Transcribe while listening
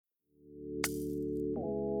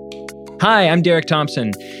Hi, I'm Derek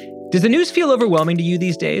Thompson. Does the news feel overwhelming to you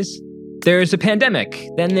these days? There's a pandemic,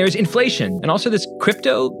 then there's inflation, and also this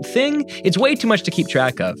crypto thing. It's way too much to keep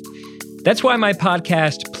track of. That's why my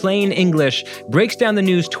podcast, Plain English, breaks down the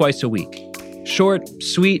news twice a week. Short,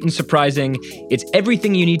 sweet, and surprising, it's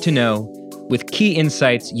everything you need to know with key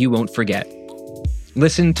insights you won't forget.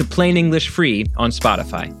 Listen to Plain English free on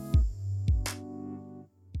Spotify.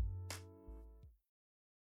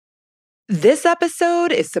 This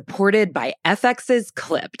episode is supported by FX's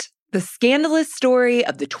Clipped, the scandalous story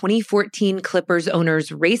of the 2014 Clippers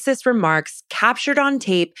owner's racist remarks captured on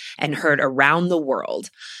tape and heard around the world.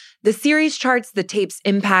 The series charts the tape's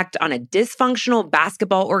impact on a dysfunctional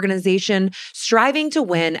basketball organization striving to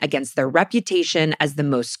win against their reputation as the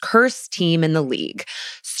most cursed team in the league.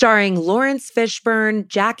 Starring Lawrence Fishburne,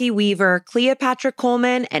 Jackie Weaver, Cleopatra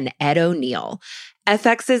Coleman, and Ed O'Neill.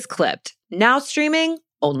 FX's Clipped, now streaming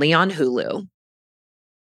only on Hulu.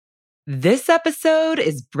 This episode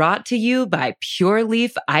is brought to you by Pure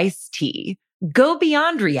Leaf Iced Tea. Go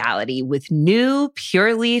beyond reality with new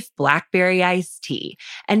Pure Leaf Blackberry Iced Tea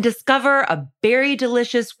and discover a berry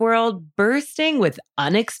delicious world bursting with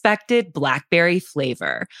unexpected blackberry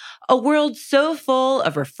flavor. A world so full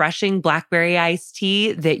of refreshing blackberry iced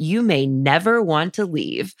tea that you may never want to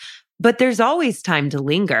leave. But there's always time to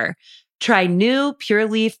linger. Try new Pure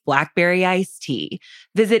Leaf Blackberry Iced Tea.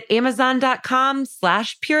 Visit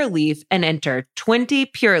Amazon.com/PureLeaf and enter 20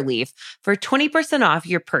 Pure Leaf for 20% off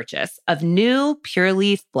your purchase of new Pure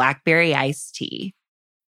Leaf Blackberry Iced Tea.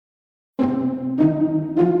 All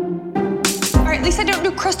right, at least I don't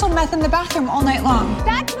do crystal meth in the bathroom all night long.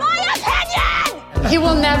 That's my opinion! He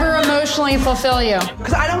will never emotionally fulfill you.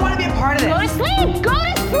 Because I don't want to be a part of it. Go to sleep! Go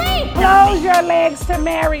to sleep! Close your legs to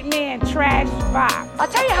married men, trash box. I'll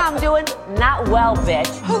tell you how I'm doing. Not well, bitch.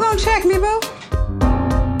 Who gonna check me, boo?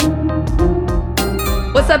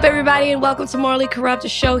 What's up, everybody, and welcome to Morally Corrupt, a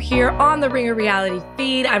show here on the Ringer Reality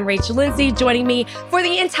feed. I'm Rachel Lindsay. Joining me for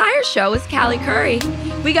the entire show is Callie Curry.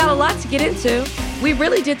 We got a lot to get into. We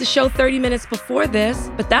really did the show 30 minutes before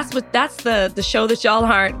this, but that's the show that y'all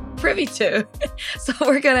aren't privy to. So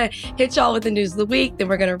we're going to hit y'all with the news of the week. Then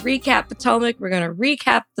we're going to recap Potomac. We're going to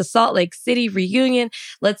recap the Salt Lake City reunion.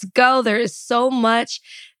 Let's go. There is so much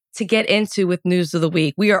to get into with news of the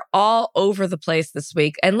week. We are all over the place this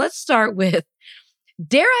week. And let's start with,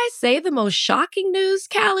 dare I say, the most shocking news,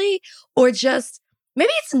 Callie? Or just,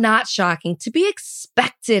 maybe it's not shocking, to be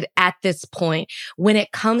expected at this point when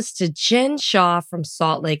it comes to Jen Shah from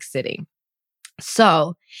Salt Lake City.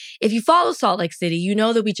 So, if you follow Salt Lake City, you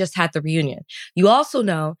know that we just had the reunion. You also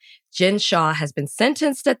know Jen Shah has been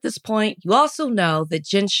sentenced at this point. You also know that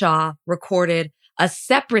Jen Shah recorded a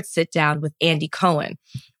separate sit-down with Andy Cohen.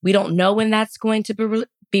 We don't know when that's going to be released.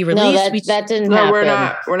 No, that didn't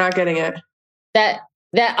happen. We're not getting it. That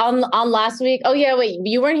on last week. Oh yeah, wait,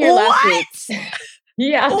 you weren't here last week.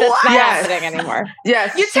 Yeah, that's not happening anymore.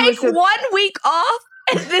 Yes, you take 1 week off,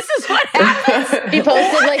 and this is what happens. She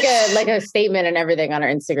posted like a statement and everything on her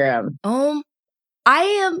Instagram.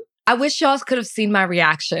 I wish y'all could have seen my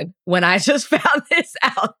reaction when I just found this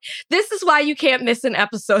out. This is why you can't miss an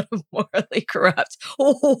episode of Morally Corrupt.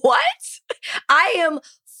 What? I am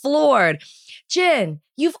floored. Jen,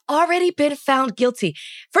 you've already been found guilty.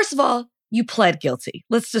 First of all, you pled guilty.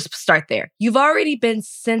 Let's just start there. You've already been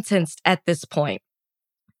sentenced at this point.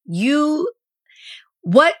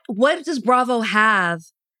 What does Bravo have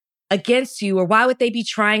against you, or why would they be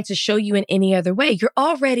trying to show you in any other way? You're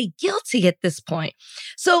already guilty at this point.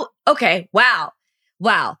 So, okay, wow.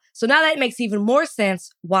 So now that makes even more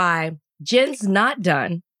sense why Jen's not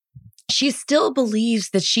done. She still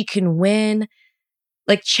believes that she can win,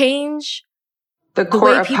 change the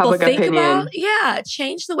court of public opinion.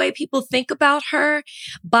 Change the way people think about her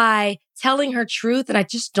by telling her truth. And I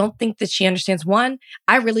just don't think that she understands. One,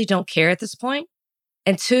 I really don't care at this point.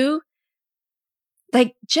 And two,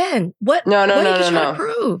 Jen, what are you trying to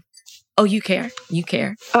prove? Oh, you care? You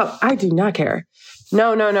care? Oh, I do not care.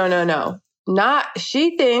 No.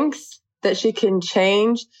 She thinks that she can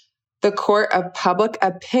change the court of public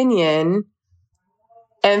opinion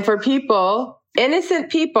and for people,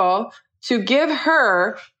 innocent people, to give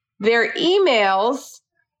her their emails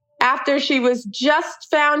after she was just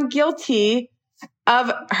found guilty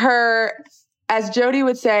of her, as Jody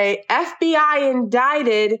would say, FBI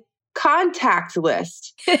indicted contacts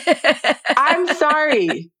list. I'm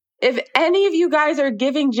sorry. If any of you guys are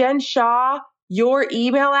giving Jen Shah your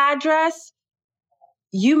email address,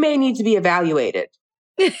 you may need to be evaluated.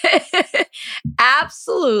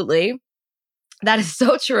 Absolutely. That is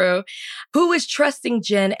so true. Who is trusting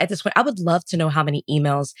Jen at this point? I would love to know how many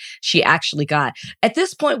emails she actually got. At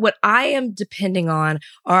this point, what I am depending on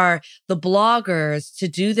are the bloggers to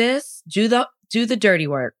do this, do the dirty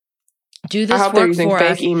work, do this I hope work they're using for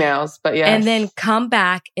fake us, emails, but yes. and then come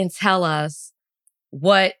back and tell us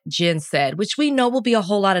what Jen said, which we know will be a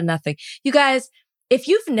whole lot of nothing. You guys, if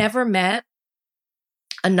you've never met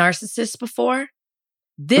a narcissist before,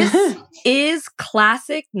 this is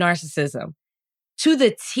classic narcissism. To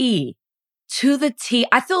the T. To the T.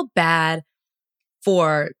 I feel bad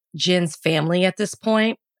for Jen's family at this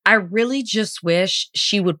point. I really just wish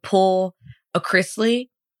she would pull a Chrisley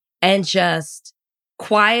and just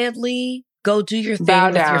quietly go do your thing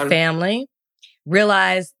with your family.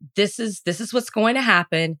 Realize this is what's going to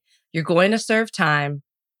happen. You're going to serve time,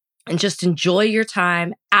 and just enjoy your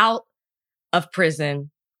time out of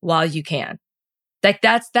prison while you can. Like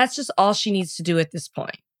that's just all she needs to do at this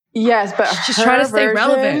point. Yes, but she's trying to stay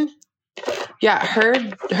relevant. Yeah,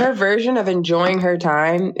 her version of enjoying her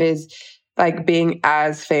time is like being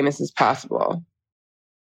as famous as possible.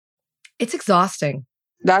 It's exhausting.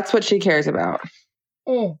 That's what she cares about.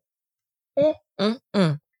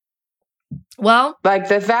 Well, like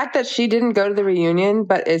the fact that she didn't go to the reunion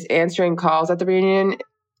but is answering calls at the reunion,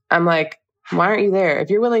 I'm like, why aren't you there? If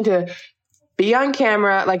you're willing to be on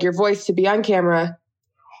camera, like your voice to be on camera,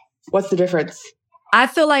 what's the difference? I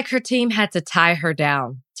feel like her team had to tie her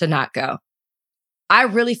down to not go. I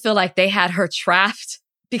really feel like they had her trapped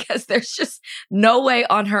because there's just no way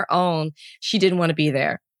on her own she didn't want to be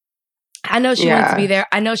there. I know she wanted to be there.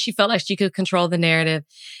 I know she felt like she could control the narrative.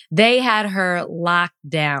 They had her locked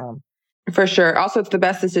down. For sure. Also, it's the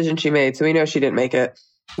best decision she made, so we know she didn't make it.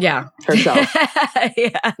 Yeah. Herself.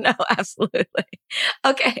 Yeah, no, absolutely.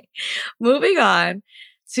 Okay, moving on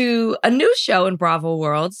to a new show in Bravo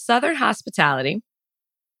World, Southern Hospitality.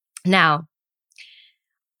 Now,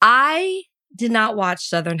 I did not watch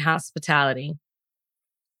Southern Hospitality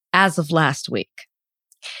as of last week.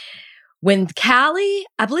 When Callie,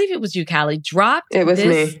 I believe it was you, Callie, dropped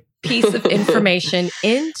this piece of information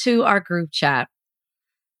into our group chat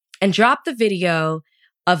and dropped the video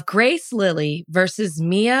of Grace Lilly versus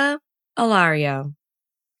Mia Ilario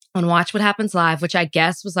on Watch What Happens Live, which I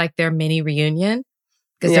guess was like their mini reunion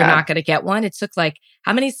because they're not going to get one. It took like,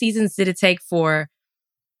 how many seasons did it take for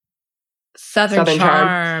Southern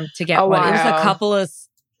Charm to get one? It was a couple of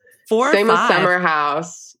 4 or 5. Same with Summer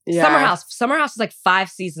House. Yeah. Summer House was like 5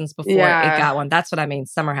 seasons before it got one. That's what I mean,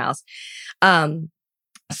 Summer House.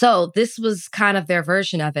 So this was kind of their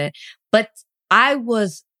version of it. But I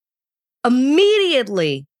was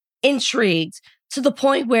immediately intrigued to the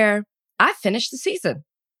point where I finished the season.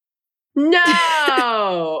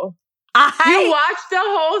 No! You watched the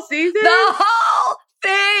whole season? The whole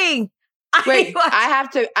thing! Wait,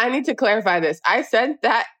 I need to clarify this. I sent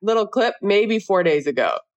that little clip maybe 4 days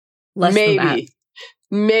ago. Maybe.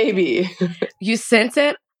 You sent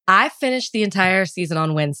it? I finished the entire season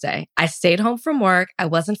on Wednesday. I stayed home from work. I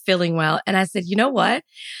wasn't feeling well. And I said, you know what?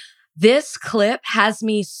 This clip has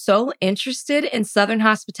me so interested in Southern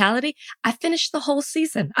Hospitality. I finished the whole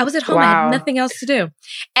season. I was at home. I had nothing else to do.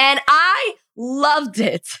 And I loved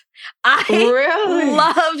it. I really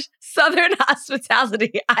loved Southern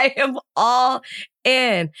Hospitality. I am all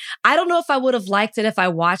in. I don't know if I would have liked it if I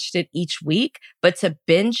watched it each week, but to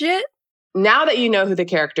binge it. Now that you know who the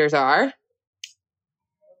characters are,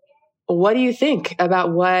 what do you think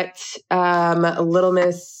about what Little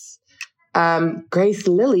Miss Grace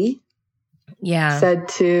Lilly said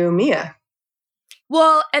to Mia?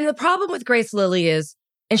 Well, and the problem with Grace Lilly is,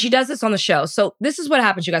 and she does this on the show. So this is what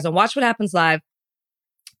happens, you guys. On Watch What Happens Live,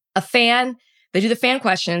 they do the fan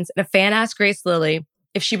questions, and a fan asked Grace Lilly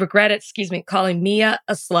if she regretted, calling Mia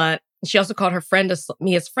a slut. And she also called her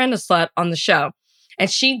Mia's friend a slut on the show. And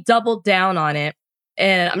she doubled down on it.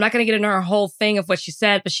 And I'm not going to get into her whole thing of what she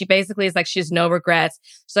said, but she basically is like, she has no regrets.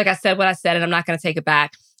 She's like, I said what I said, and I'm not going to take it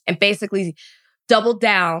back. And basically doubled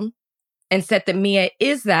down and said that Mia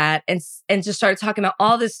is that, and just started talking about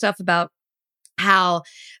all this stuff about how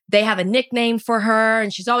they have a nickname for her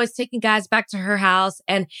and she's always taking guys back to her house.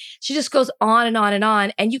 And she just goes on and on and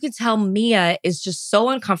on. And you can tell Mia is just so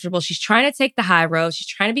uncomfortable. She's trying to take the high road. She's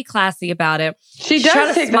trying to be classy about it. She's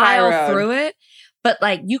trying to smile through it. But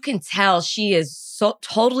like, you can tell she is so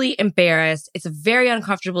totally embarrassed. It's a very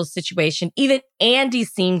uncomfortable situation. Even Andy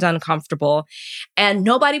seemed uncomfortable. And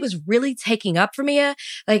nobody was really taking up for Mia.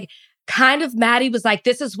 Like, kind of Maddie was like,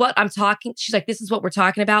 this is what she's like, this is what we're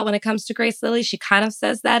talking about when it comes to Grace Lilly. She kind of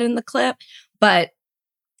says that in the clip, but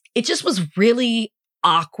it just was really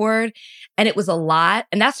awkward and it was a lot.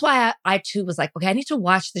 And that's why I too was like, okay, I need to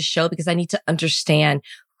watch this show because I need to understand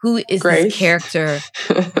who is this character,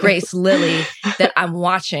 Grace Lilly, that I'm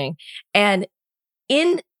watching. And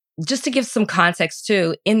just to give some context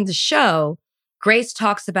too, in the show, Grace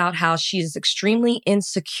talks about how she's extremely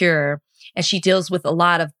insecure and she deals with a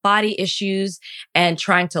lot of body issues and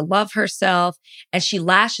trying to love herself. And she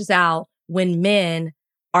lashes out when men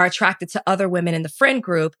are attracted to other women in the friend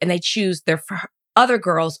group and they choose their other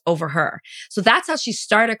girls over her. So that's how she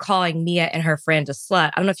started calling Mia and her friend a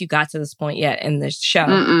slut. I don't know if you got to this point yet in this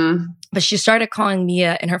show, but she started calling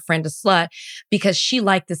Mia and her friend a slut because she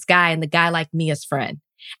liked this guy and the guy liked Mia's friend.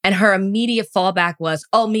 And her immediate fallback was,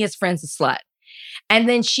 oh, Mia's friend's a slut. And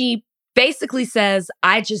then she basically says,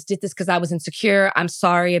 I just did this because I was insecure. I'm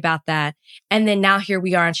sorry about that. And then now here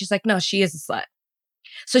we are. And she's like, no, she is a slut.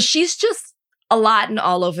 So she's just a lot and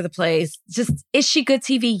all over the place. Just, is she good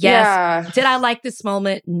TV? Yes. Yeah. Did I like this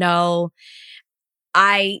moment? No.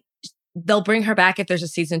 They'll bring her back if there's a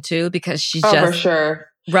season 2 because she just for sure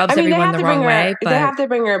rubs everyone the wrong way. But they have to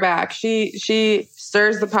bring her back. She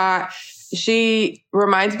stirs the pot. She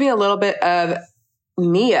reminds me a little bit of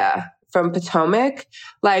Mia from Potomac.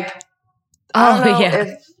 Like, I don't know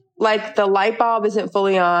if like the light bulb isn't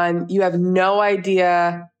fully on. You have no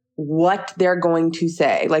idea what they're going to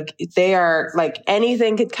say. Like they are like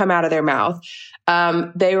anything could come out of their mouth.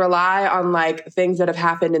 They rely on like things that have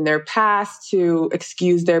happened in their past to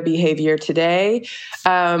excuse their behavior today,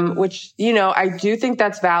 which, you know, I do think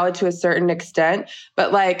that's valid to a certain extent.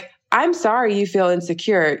 But like, I'm sorry you feel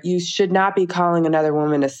insecure. You should not be calling another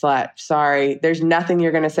woman a slut. Sorry. There's nothing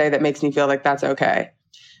you're going to say that makes me feel like that's okay.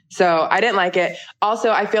 So I didn't like it.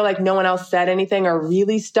 Also, I feel like no one else said anything or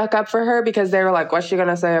really stuck up for her because they were like, what's she going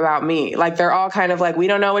to say about me? Like, they're all kind of like, we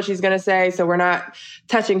don't know what she's going to say, so we're not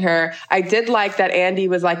touching her. I did like that Andy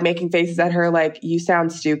was like making faces at her like, you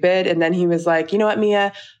sound stupid. And then he was like, you know what,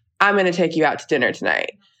 Mia? I'm going to take you out to dinner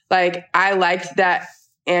tonight. Like, I liked that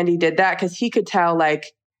Andy did that because he could tell, like,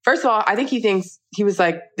 first of all, I think he was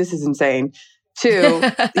like, this is insane. 2,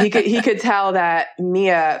 he could tell that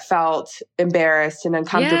Mia felt embarrassed and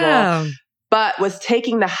uncomfortable, but was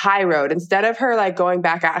taking the high road. Instead of her like going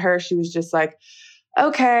back at her, she was just like,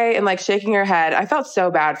 okay, and like shaking her head. I felt so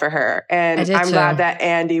bad for her. And I'm glad that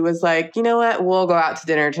Andy was like, you know what, we'll go out to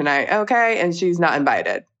dinner tonight. Okay. And she's not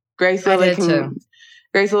invited. Grace Lilly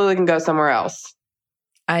can go somewhere else.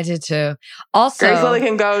 I did too. Also, Grace Lilly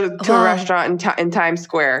can go to a restaurant in Times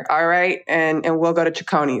Square. All right. And we'll go to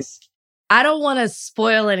Cicconi's. I don't want to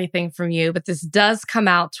spoil anything from you, but this does come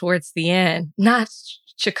out towards the end. Not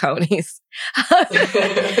Cicconi's.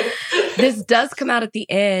 This does come out at the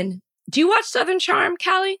end. Do you watch Southern Charm,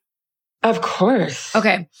 Callie? Of course.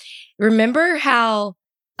 Okay. Remember how...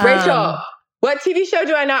 Rachel, what TV show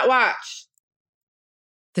do I not watch?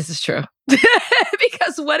 This is true.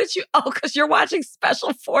 Because what did you... Oh, because you're watching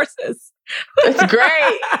Special Forces. It's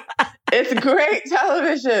great. It's great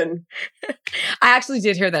television. I actually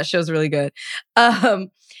did hear that show's really good.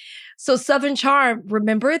 So Southern Charm,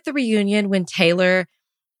 remember at the reunion when Taylor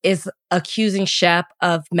is accusing Shep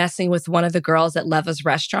of messing with one of the girls at Leva's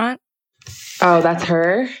restaurant? Oh, that's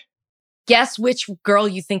her? Guess which girl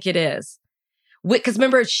you think it is. Because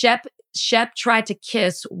remember, Shep tried to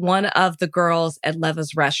kiss one of the girls at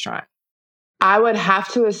Leva's restaurant. I would have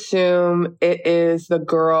to assume it is the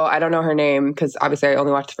girl, I don't know her name because obviously I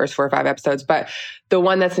only watched the first 4 or 5 episodes, but the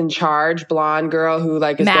one that's in charge, blonde girl who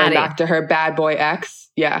like is going back to her bad boy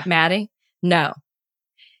ex. Yeah. Maddie? No.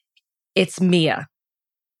 It's Mia.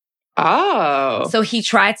 Oh. So he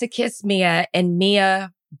tried to kiss Mia and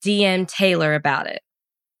Mia DM'd Taylor about it.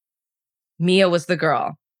 Mia was the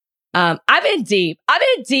girl. I've been deep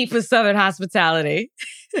with Southern hospitality.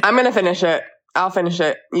 I'm going to finish it. I'll finish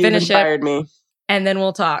it. You inspired me. And then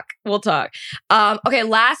we'll talk. Okay,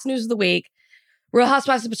 last news of the week. Real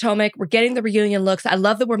Housewives of Potomac. We're getting the reunion looks. I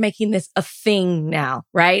love that we're making this a thing now,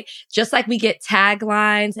 right? Just like we get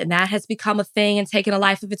taglines and that has become a thing and taken a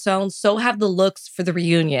life of its own, so have the looks for the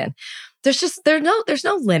reunion. There's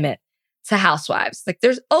no limit to Housewives. Like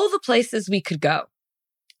there's all the places we could go.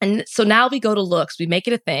 And so now we go to looks. We make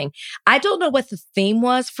it a thing. I don't know what the theme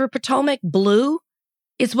was for Potomac. Blue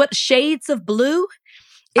is what shades of blue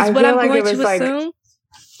is what I'm like going to assume.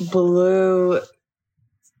 Like blue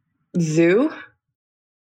zoo?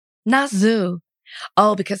 Not zoo.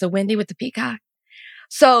 Oh, because of Wendy with the peacock.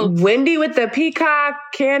 So Wendy with the peacock,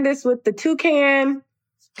 Candace with the toucan,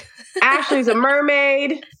 Ashley's a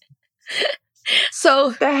mermaid.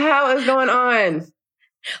 So the hell is going on?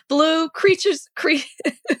 Blue creatures,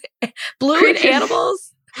 blue and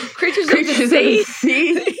animals, creatures of the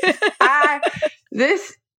sea.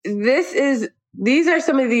 These are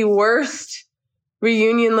some of the worst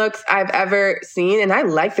reunion looks I've ever seen. And I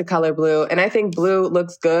like the color blue. And I think blue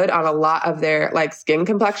looks good on a lot of their like skin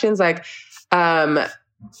complexions. Like,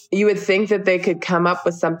 you would think that they could come up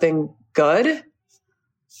with something good.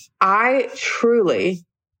 I truly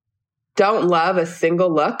don't love a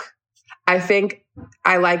single look. I think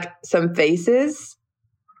I like some faces.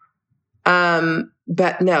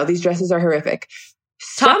 But no, these dresses are horrific.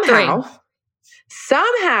 Somehow,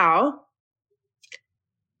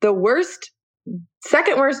 the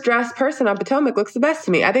second worst dressed person on Potomac looks the best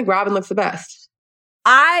to me. I think Robin looks the best.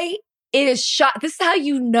 It is shot. This is how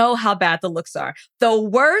you know how bad the looks are. The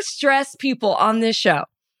worst dressed people on this show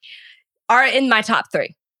are in my top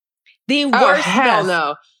 3. The worst. Hell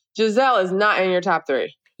no. Giselle is not in your top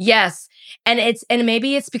 3. Yes. And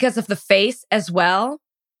maybe it's because of the face as well.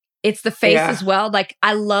 It's the face as well. Like,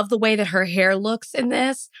 I love the way that her hair looks in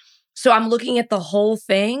this. So I'm looking at the whole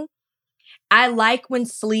thing. I like when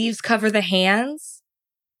sleeves cover the hands.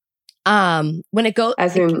 When it goes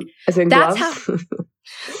as in that's gloves. How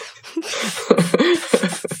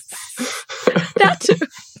that too.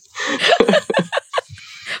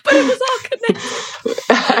 But it was all connected.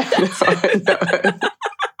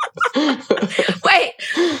 Wait.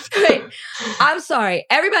 I'm sorry.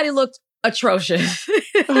 Everybody looked atrocious.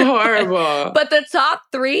 Horrible. But the top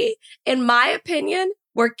 3, in my opinion,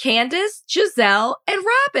 were Candace, Giselle, and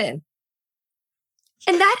Robin.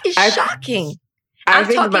 And that is shocking. I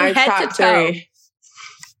think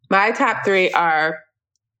my top 3 are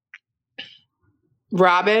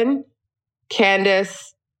Robin,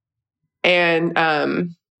 Candace, and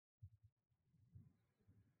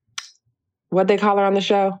what'd they call her on the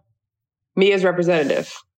show? Mia's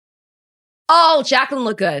representative. Oh, Jacqueline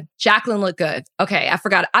looked good. Okay, I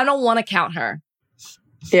forgot. I don't want to count her.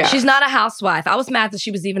 Yeah. She's not a housewife. I was mad that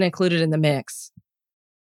she was even included in the mix.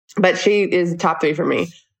 But she is top 3 for me.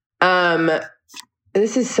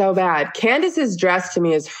 This is so bad. Candace's dress to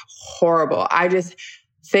me is horrible. I just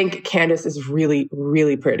think Candace is really,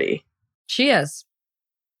 really pretty. She is.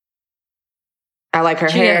 I like her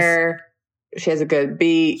hair. She has a good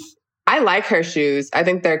beat. I like her shoes. I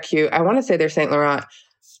think they're cute. I want to say they're Saint Laurent.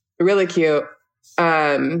 Really cute.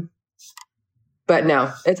 But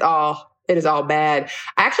no, it is all bad.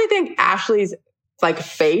 I actually think Ashley's like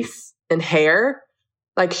face and hair,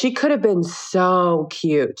 like she could have been so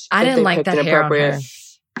cute. I didn't like that hair on her.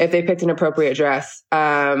 If they picked an appropriate dress.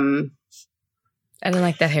 I didn't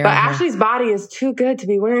like that hair. But Ashley's body is too good to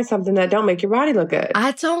be wearing something that don't make your body look good.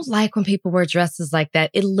 I don't like when people wear dresses like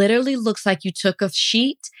that. It literally looks like you took a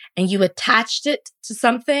sheet and you attached it to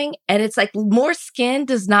something. And it's like more skin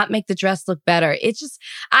does not make the dress look better. It's just,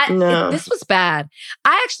 this was bad.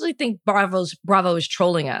 I actually think Bravo is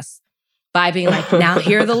trolling us by being like, now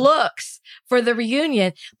here are the looks for the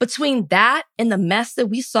reunion. Between that and the mess that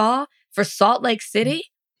we saw for Salt Lake City.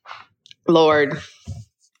 Lord.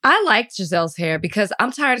 I liked Giselle's hair because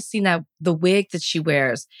I'm tired of seeing the wig that she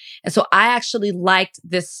wears. And so I actually liked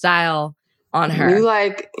this style on her. You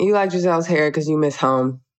like Giselle's hair because you miss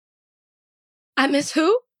home. I miss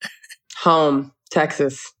who? Home,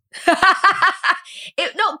 Texas. Karen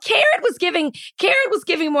was giving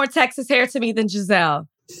more Texas hair to me than Giselle.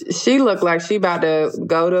 She looked like she about to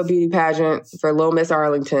go to a beauty pageant for Little Miss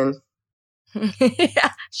Arlington.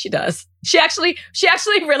 Yeah, she does. She actually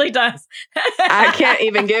really does. I can't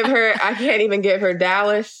even give her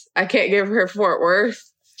Dallas. I can't give her Fort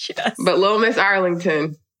Worth. She does. But Little Miss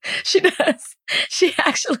Arlington. She does. She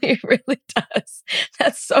actually really does.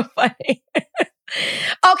 That's so funny.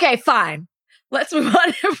 Okay, fine. Let's move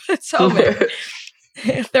on to Potomac.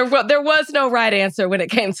 There was no right answer when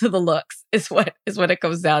it came to the looks, is what it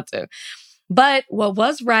comes down to. But what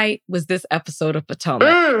was right was this episode of Potomac.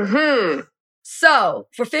 Mm-hmm. So,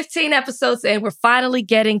 for 15 episodes in, we're finally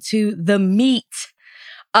getting to the meat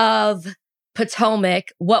of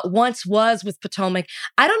Potomac, what once was with Potomac.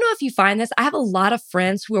 I don't know if you find this. I have a lot of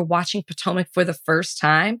friends who are watching Potomac for the first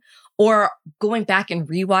time or going back and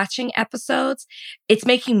rewatching episodes. It's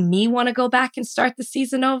making me want to go back and start the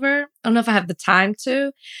season over. I don't know if I have the time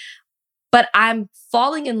to. But I'm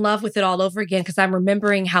falling in love with it all over again because I'm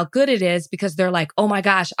remembering how good it is because they're like, oh my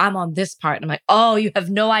gosh, I'm on this part. And I'm like, oh, you have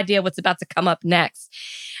no idea what's about to come up next.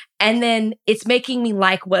 And then it's making me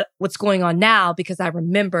like what's going on now because I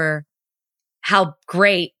remember how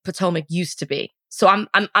great Potomac used to be. So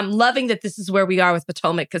I'm loving that this is where we are with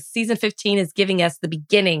Potomac because season 15 is giving us the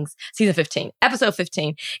beginnings. Episode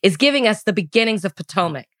 15 is giving us the beginnings of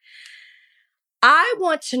Potomac. I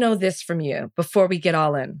want to know this from you before we get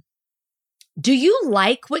all in. Do you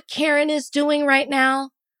like what Karen is doing right now,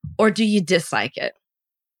 or do you dislike it?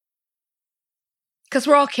 Because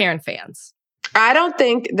we're all Karen fans. I don't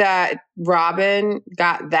think that Robin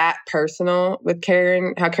got that personal with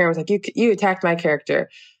Karen. How Karen was like, you attacked my character.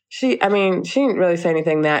 She didn't really say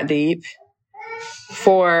anything that deep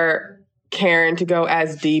for Karen to go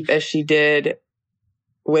as deep as she did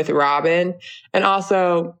with Robin. And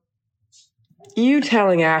also, you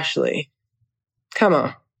telling Ashley, come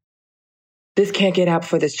on, this can't get out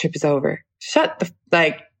before this trip is over.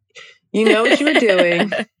 You know what you were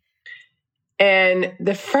doing. And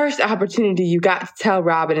the first opportunity you got to tell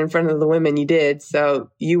Robin in front of the women, you did. So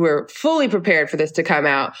you were fully prepared for this to come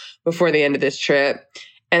out before the end of this trip.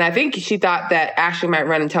 And I think she thought that Ashley might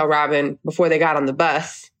run and tell Robin before they got on the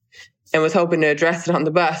bus and was hoping to address it on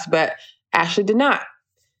the bus, but Ashley did not.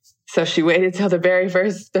 So she waited till the very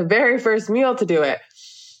first meal to do it.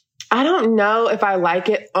 I don't know if I like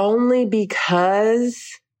it only because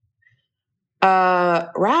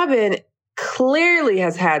Robin clearly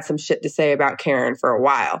has had some shit to say about Karen for a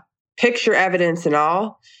while. Picture evidence and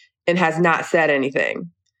all, and has not said anything.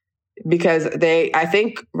 Because I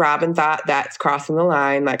think Robin thought that's crossing the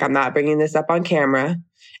line. Like, I'm not bringing this up on camera.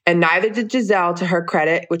 And neither did Giselle, to her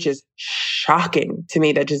credit, which is shocking to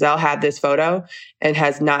me that Giselle had this photo and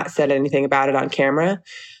has not said anything about it on camera.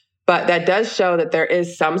 But that does show that there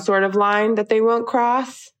is some sort of line that they won't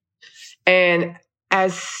cross. And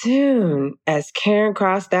as soon as Karen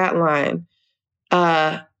crossed that line,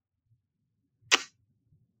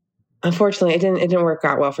 unfortunately, it didn't work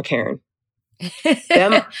out well for Karen.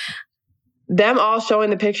 Them all showing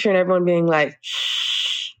the picture and everyone being like,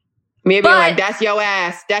 me being like, that's your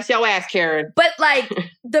ass, Karen. But like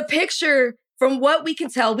the picture, from what we can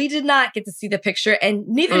tell, we did not get to see the picture, and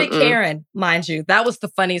neither did Karen, mind you. That was the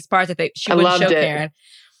funniest part, that she wouldn't show Karen.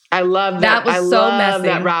 I love that. That was so messy.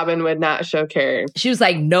 That Robin would not show Karen. She was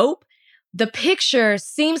like, nope. The picture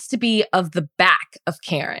seems to be of the back of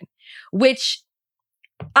Karen, which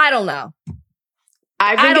I don't know.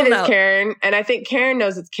 I think it is Karen, and I think Karen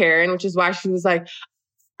knows it's Karen, which is why she was like,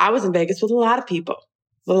 I was in Vegas with a lot of people.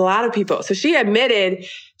 So she admitted,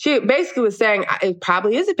 she basically was saying, it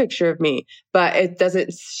probably is a picture of me, but it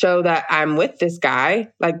doesn't show that I'm with this guy.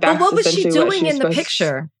 Like, that's what was she doing in the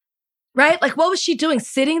picture? Right? Like, what was she doing?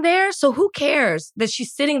 Sitting there? So who cares that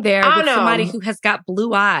she's sitting there with somebody who has got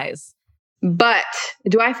blue eyes? But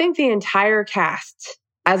do I think the entire cast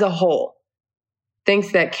as a whole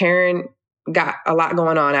thinks that Karen got a lot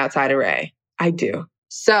going on outside of Ray? I do.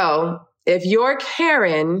 So if you're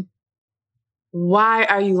Karen, why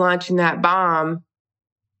are you launching that bomb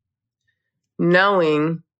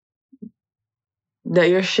knowing that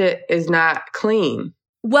your shit is not clean?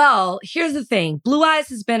 Well, here's the thing. Blue Eyes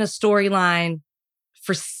has been a storyline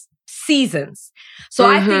for seasons. So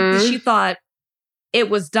I think that she thought it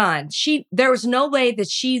was done. There was no way that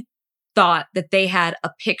she thought that they had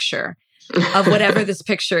a picture of whatever this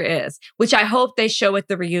picture is, which I hope they show at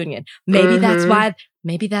the reunion. Maybe that's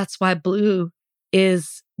why blue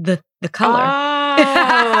is the color.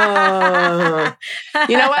 Oh.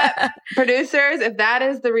 You know what? Producers, if that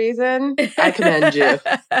is the reason, I commend you.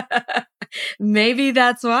 Maybe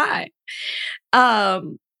that's why.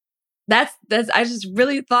 That's I just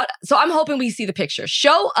really thought, so I'm hoping we see the picture.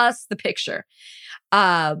 Show us the picture.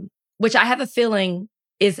 Which I have a feeling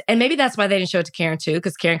is, and maybe that's why they didn't show it to Karen too,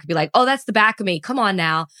 because Karen could be like, oh, that's the back of me. Come on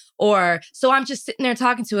now. Or, so I'm just sitting there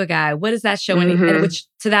talking to a guy. What does that show? And which,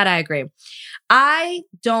 to that I agree. I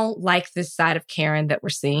don't like this side of Karen that we're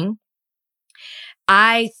seeing.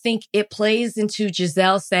 I think it plays into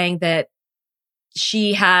Giselle saying that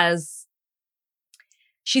she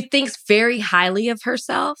thinks very highly of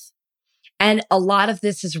herself. And a lot of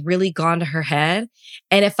this has really gone to her head.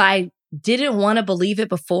 And if I didn't want to believe it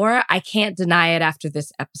before, I can't deny it after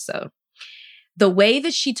this episode. The way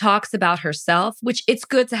that she talks about herself, which it's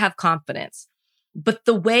good to have confidence, but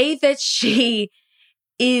the way that she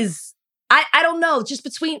is, I don't know, just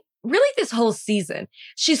between really this whole season,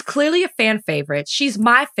 she's clearly a fan favorite. She's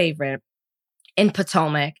my favorite in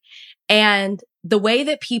Potomac. And the way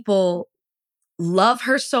that people love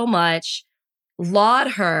her so much,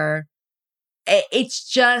 laud her,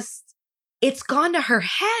 it's gone to her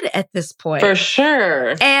head at this point. For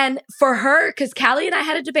sure. And for her, because Callie and I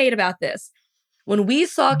had a debate about this. When we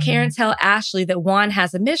saw Karen tell Ashley that Juan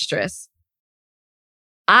has a mistress,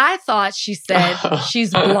 I thought she said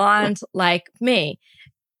she's blonde like me.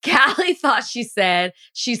 Callie thought she said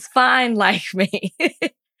she's fine like me.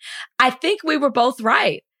 I think we were both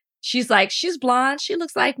right. She's like, she's blonde. She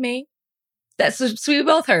looks like me. So we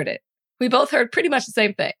both heard it. We both heard pretty much the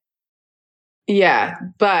same thing. Yeah,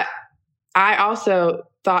 but I also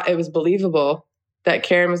thought it was believable that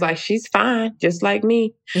Karen was like, she's fine, just like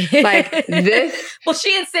me. Like this. Well,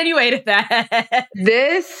 she insinuated that.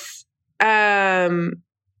 This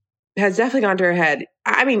has definitely gone to her head.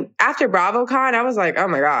 I mean, after BravoCon, I was like, oh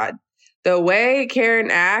my God. The way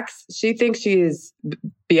Karen acts, she thinks she is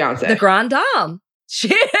Beyonce. The Grand Dame.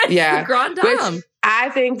 She is the Grand Dame. Which I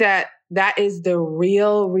think that is the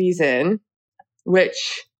real reason,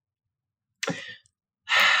 which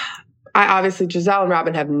I obviously, Giselle and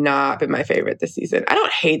Robin have not been my favorite this season. I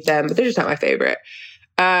don't hate them, but they're just not my favorite.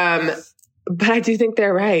 But I do think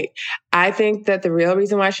they're right. I think that the real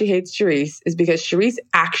reason why she hates Charisse is because Charisse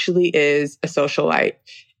actually is a socialite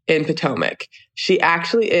in Potomac. She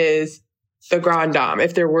actually is the Grand Dame,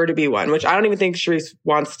 if there were to be one, which I don't even think Charisse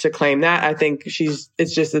wants to claim that. I think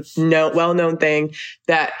it's just a well-known thing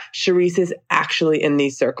that Charisse is actually in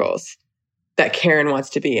these circles that Karen wants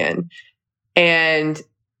to be in. And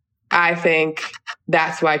I think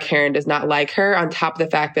that's why Karen does not like her, on top of the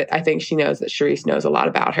fact that I think she knows that Charisse knows a lot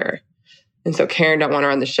about her. And so Karen don't want her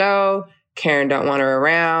on the show. Karen don't want her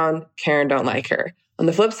around. Karen don't like her. On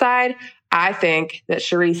the flip side, I think that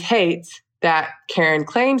Charisse hates that Karen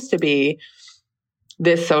claims to be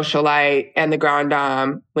this socialite and the Grand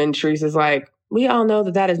Dame, when Charisse is like, we all know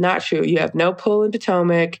that is not true. You have no pull in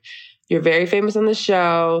Potomac. You're very famous on the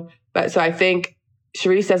show. But so I think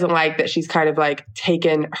Charisse doesn't like that she's kind of like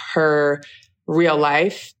taken her real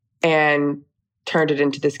life and turned it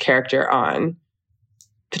into this character on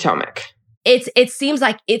Potomac. It seems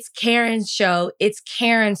like it's Karen's show. It's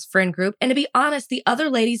Karen's friend group. And to be honest, the other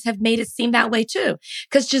ladies have made it seem that way too.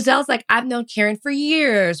 Because Giselle's like, I've known Karen for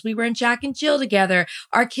years. We were in Jack and Jill together.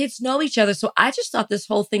 Our kids know each other. So I just thought this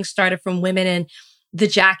whole thing started from women in the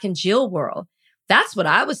Jack and Jill world. That's what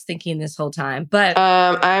I was thinking this whole time. But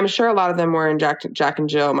I'm sure a lot of them were in Jack and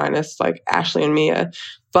Jill, minus like Ashley and Mia.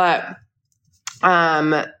 But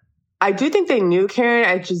I do think they knew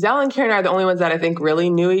Karen. Giselle and Karen are the only ones that I think really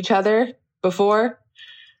knew each other before.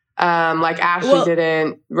 Like Ashley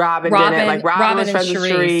didn't, Robin didn't. Like Robin was friends with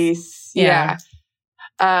Charisse. Yeah.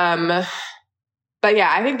 But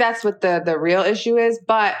yeah, I think that's what the real issue is.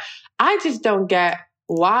 But I just don't get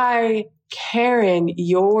why, Karen,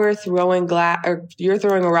 you're throwing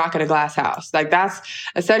a rock at a glass house. Like, that's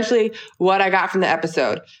essentially what I got from the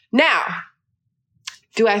episode. Now,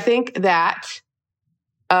 do I think that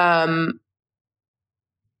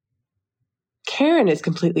Karen is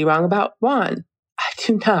completely wrong about Juan? I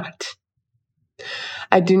do not.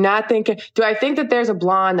 I do not think... Do I think that there's a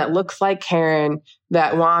blonde that looks like Karen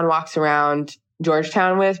that Juan walks around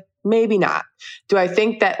Georgetown with? Maybe not. Do I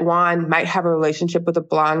think that Juan might have a relationship with a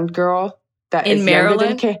blonde girl that in is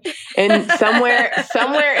Maryland, younger than and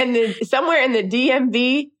somewhere in the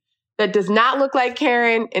DMV that does not look like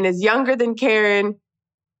Karen and is younger than Karen?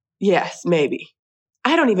 Yes, maybe.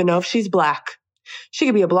 I don't even know if she's black. She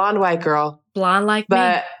could be a blonde white girl. Blonde like me.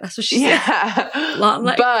 That's what she said. Blonde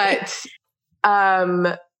like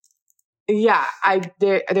me. Yeah,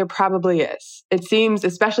 there probably is. It seems,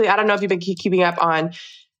 especially, I don't know if you've been keeping up on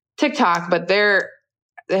TikTok, but the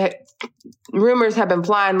rumors have been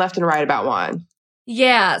flying left and right about Juan.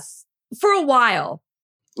 Yes, for a while.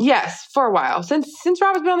 Yes, for a while. Since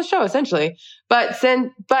Robin's been on the show, essentially. But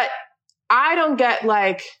I don't get,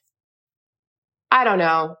 like, I don't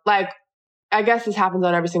know. Like, I guess this happens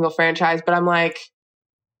on every single franchise, but I'm like,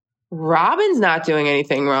 Robin's not doing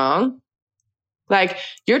anything wrong. Like,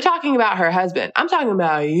 you're talking about her husband. I'm talking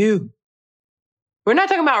about you. We're not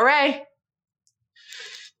talking about Ray.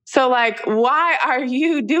 So, like, why are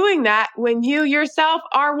you doing that when you yourself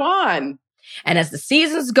are Juan? And as the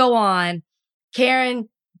seasons go on, Karen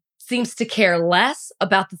seems to care less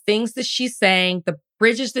about the things that she's saying, the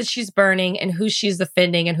bridges that she's burning, and who she's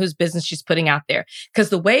offending and whose business she's putting out there. Because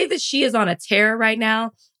the way that she is on a tear right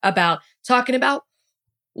now about talking about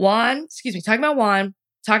Juan,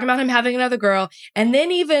 talking about him having another girl, and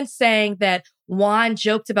then even saying that Juan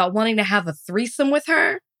joked about wanting to have a threesome with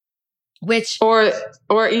her. Which or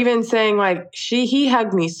even saying like he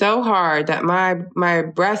hugged me so hard that my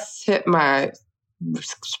breasts hit my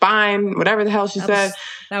spine, whatever the hell she said.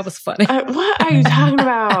 That was funny. What are you talking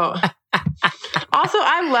about? Also,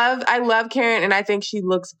 I love Karen, and I think she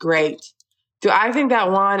looks great. Do I think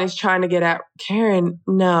that Juan is trying to get at Karen?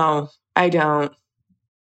 No, I don't.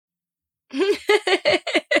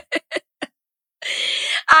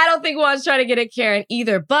 I don't think Juan's trying to get at Karen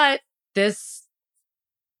either, but this,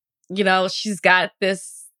 she's got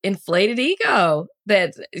this inflated ego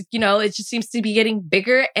that, it just seems to be getting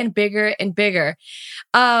bigger and bigger and bigger.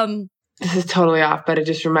 This is totally off, but it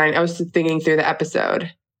just reminded, I was thinking through the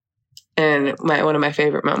episode and one of my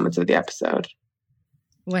favorite moments of the episode.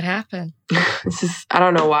 What happened? I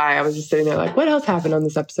don't know why. I was just sitting there like, what else happened on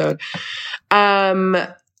this episode?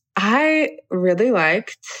 I really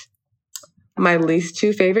liked my least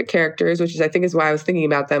two favorite characters, which is, I think is why I was thinking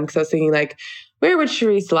about them. Because I was thinking like, where would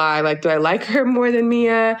Charisse lie? Like, do I like her more than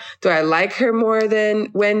Mia? Do I like her more than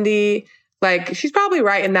Wendy? Like, she's probably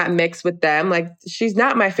right in that mix with them. Like, she's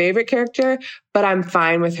not my favorite character, but I'm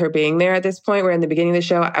fine with her being there at this point, where in the beginning of the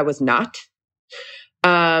show, I was not.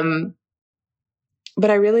 But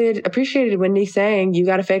I really appreciated Wendy saying, you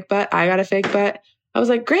got a fake butt, I got a fake butt. I was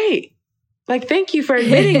like, great. Like, thank you for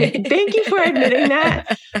admitting it. Thank you for admitting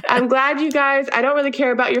that. I'm glad you guys, I don't really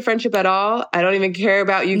care about your friendship at all. I don't even care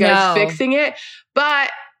about you guys fixing it. But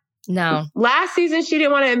no, last season, she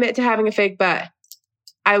didn't want to admit to having a fake butt.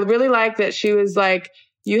 I really like that she was like,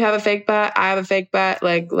 you have a fake butt, I have a fake butt,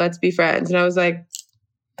 like, let's be friends. And I was like,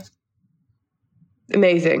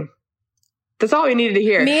 amazing. That's all we needed to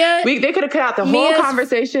hear. They could have cut out the whole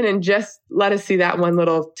conversation and just let us see that one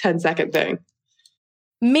little 10-second thing.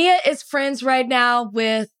 Mia is friends right now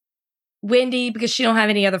with Wendy because she don't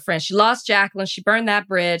have any other friends. She lost Jacqueline. She burned that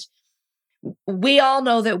bridge. We all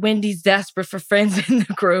know that Wendy's desperate for friends in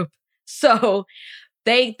the group. So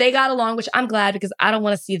they got along, which I'm glad, because I don't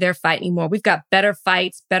want to see their fight anymore. We've got better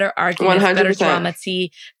fights, better arguments, 100%. better drama to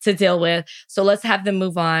deal with. So let's have them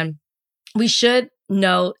move on. We should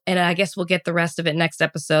note, and I guess we'll get the rest of it next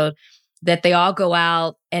episode, that they all go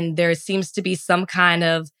out and there seems to be some kind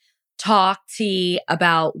of tea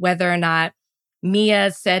about whether or not Mia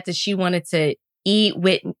said that she wanted to eat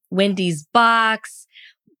Wendy's box.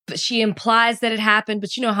 But she implies that it happened,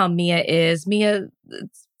 but you know how Mia is. Mia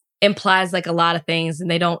implies like a lot of things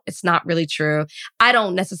and it's not really true. I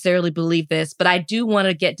don't necessarily believe this, but I do want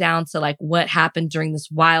to get down to like what happened during this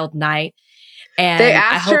wild night. And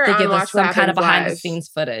I hope they give us some kind of behind the scenes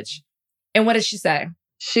footage. And what did she say?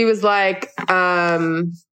 She was like,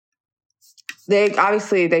 they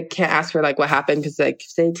can't ask her like what happened because like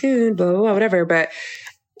stay tuned, blah, blah, blah, whatever. But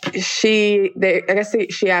she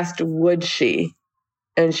asked, would she?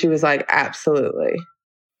 And she was like, absolutely.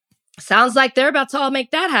 Sounds like they're about to all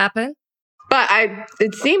make that happen. But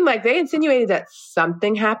it seemed like they insinuated that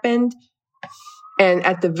something happened. And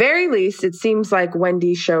at the very least, it seems like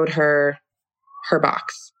Wendy showed her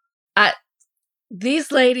box.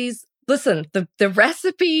 These ladies, listen, the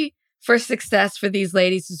recipe for success for these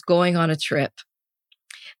ladies is going on a trip.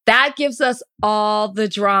 That gives us all the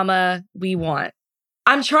drama we want.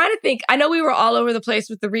 I'm trying to think. I know we were all over the place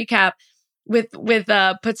with the recap with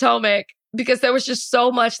Potomac because there was just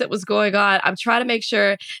so much that was going on. I'm trying to make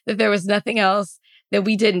sure that there was nothing else that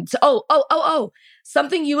we didn't. Oh,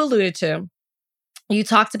 something you alluded to. You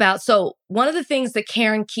talked about, so one of the things that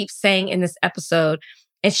Karen keeps saying in this episode,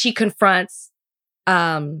 and she confronts,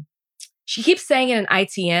 she keeps saying it in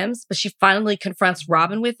ITMs, but she finally confronts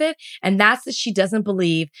Robin with it. And that's that she doesn't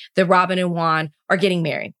believe that Robin and Juan are getting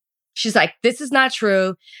married. She's like, this is not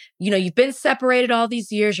true. You know, you've been separated all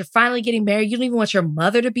these years. You're finally getting married. You don't even want your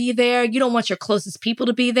mother to be there. You don't want your closest people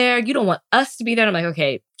to be there. You don't want us to be there. And I'm like,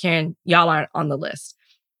 okay, Karen, y'all aren't on the list.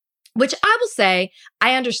 Which I will say,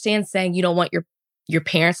 I understand saying you don't want your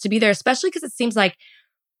parents to be there, especially because it seems like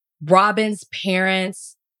Robin's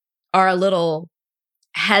parents are a little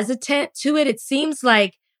hesitant to it. It seems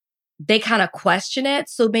like they kind of question it.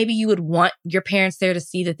 So maybe you would want your parents there to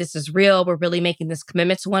see that this is real. We're really making this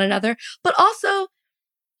commitment to one another. But also,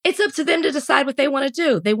 it's up to them to decide what they want to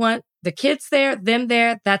do. They want the kids there, them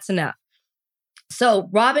there. That's enough. So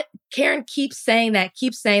Karen keeps saying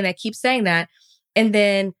that. And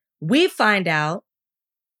then we find out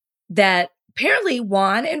that apparently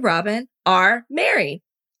Juan and Robin are married.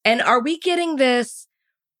 And are we getting this?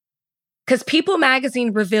 Because People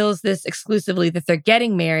Magazine reveals this exclusively, that they're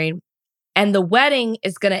getting married. And the wedding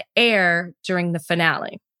is going to air during the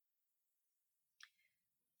finale.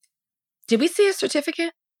 Did we see a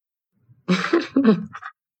certificate?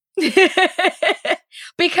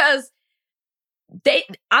 Because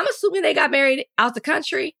I'm assuming they got married out the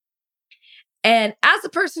country. And as a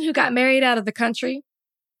person who got married out of the country,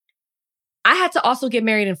 I had to also get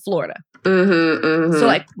married in Florida. So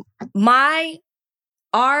like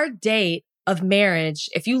our date of marriage,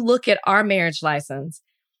 if you look at our marriage license,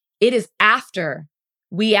 it is after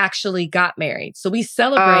we actually got married. So we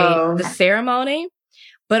celebrate the ceremony,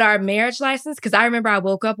 but our marriage license, because I remember I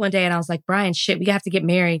woke up one day and I was like, Brian, shit, we have to get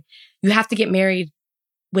married. You have to get married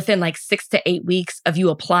within like 6 to 8 weeks of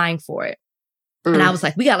you applying for it. And I was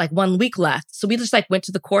like, we got like 1 week left. So we just like went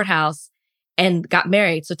to the courthouse and got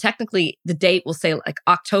married. So technically the date will say like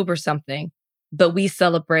October something, but we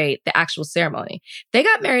celebrate the actual ceremony. They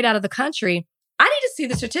got married out of the country. I need to see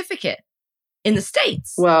the certificate in the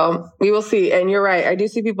States. Well, we will see. And you're right. I do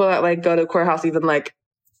see people that like go to the courthouse even like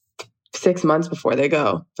 6 months before they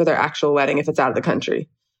go for their actual wedding if it's out of the country.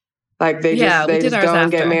 Like they just go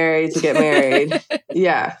and get married to get married.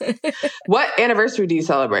 Yeah. What anniversary do you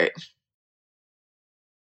celebrate?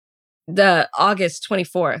 The August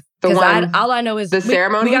 24th. Because all I know is the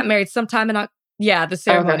ceremony. We got married sometime in the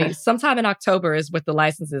ceremony. Okay. Sometime in October is what the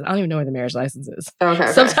license is. I don't even know where the marriage license is.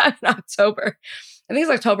 Okay. Sometime in October. I think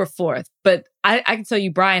it's October 4th. But I can tell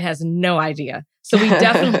you, Brian has no idea. So we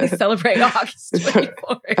definitely celebrate August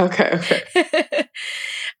 24th. Okay.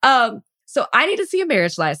 So I need to see a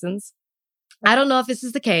marriage license. I don't know if this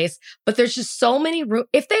is the case, but there's just so many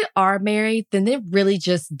if they are married, then it really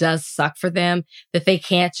just does suck for them that they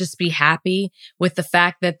can't just be happy with the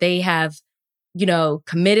fact that they have,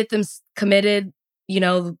 committed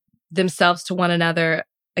themselves to one another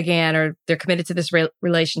again, or they're committed to this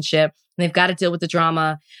relationship, and they've got to deal with the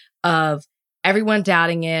drama of everyone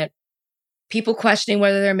doubting it, people questioning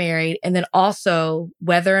whether they're married, and then also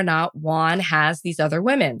whether or not Juan has these other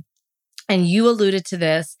women. And you alluded to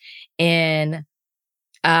this in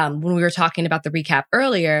when we were talking about the recap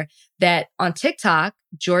earlier, that on TikTok,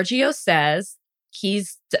 Giorgio says he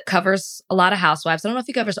covers a lot of housewives. I don't know if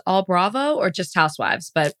he covers all Bravo or just housewives,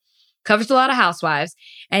 but covers a lot of housewives.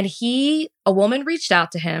 And a woman reached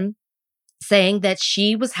out to him saying that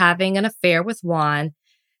she was having an affair with Juan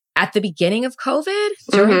at the beginning of COVID,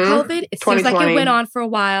 during COVID. It seems like it went on for a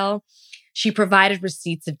while. She provided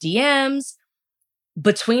receipts of DMs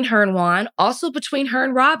between her and Juan, also between her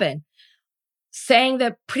and Robin, saying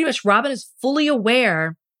that pretty much Robin is fully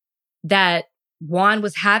aware that Juan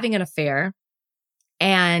was having an affair,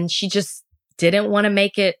 and she just didn't want to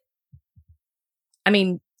make it. I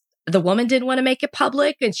mean, the woman didn't want to make it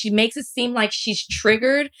public, and she makes it seem like she's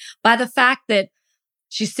triggered by the fact that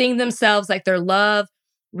she's seeing themselves, like their love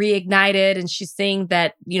reignited, and she's seeing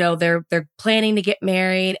that, they're planning to get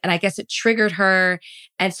married, and I guess it triggered her,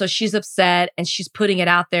 and so she's upset, and she's putting it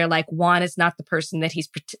out there like Juan is not the person that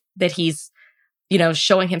he's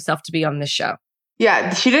showing himself to be on this show.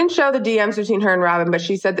 Yeah, she didn't show the DMs between her and Robin, but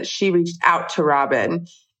she said that she reached out to Robin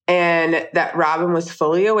and that Robin was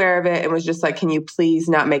fully aware of it and was just like, can you please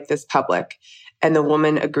not make this public? And the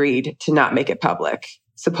woman agreed to not make it public.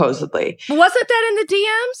 Supposedly. Wasn't that in the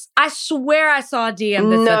DMs? I swear I saw a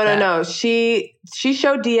DM that said that. No. She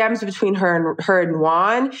showed DMs between her and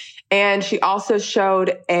Juan, and she also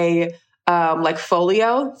showed a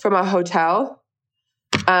folio from a hotel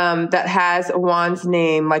that has Juan's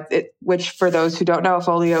name, which for those who don't know, a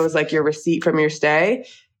folio is like your receipt from your stay.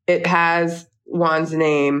 It has Juan's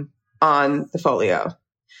name on the folio.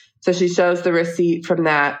 So she shows the receipt from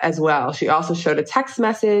that as well. She also showed a text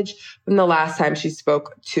message from the last time she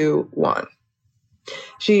spoke to Juan.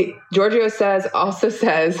 Giorgio also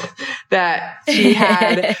says that she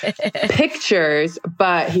had pictures,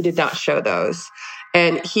 but he did not show those.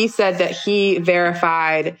 And he said that he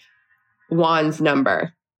verified Juan's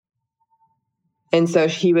number. And so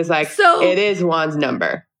he was like, it is Juan's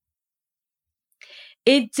number.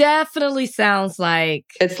 It definitely sounds like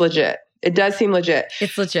it's legit. It does seem legit.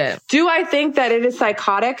 It's legit. Do I think that it is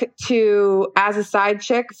psychotic to, as a side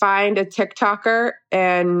chick, find a TikToker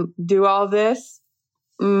and do all this?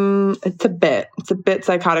 It's a bit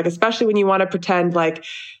psychotic, especially when you want to pretend like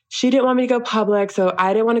she didn't want me to go public, so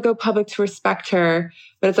I didn't want to go public to respect her.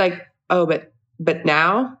 But it's like, oh, but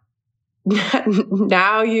now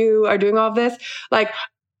you are doing all of this. Like,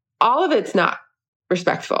 all of it's not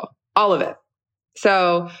respectful. All of it.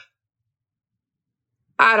 So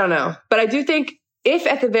I don't know. But I do think if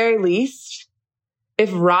at the very least,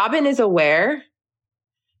 if Robin is aware,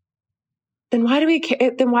 then why do we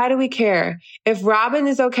care? If Robin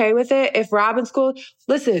is okay with it, if Robin's cool,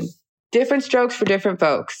 listen, different strokes for different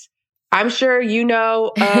folks. I'm sure you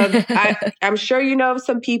know I'm sure you know of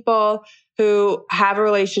some people who have a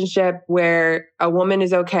relationship where a woman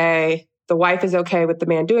is okay, the wife is okay with the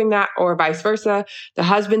man doing that, or vice versa. The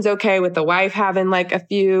husband's okay with the wife having like a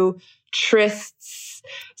few trysts.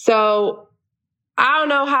 So I don't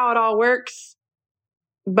know how it all works,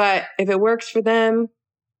 but if it works for them,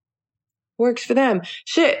 works for them.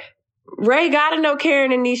 Shit, Ray gotta know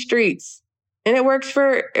Karen in these streets, and it works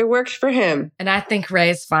for him. And I think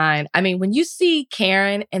Ray's fine. I mean, when you see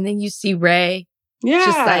Karen and then you see Ray,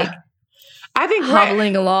 just like I think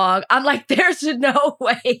hobbling along, I'm like, there's no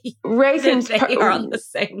way Ray seems they are on the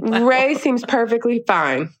same level. Ray seems perfectly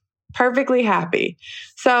fine. Perfectly happy.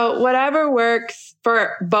 So whatever works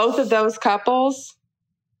for both of those couples,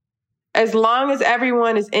 as long as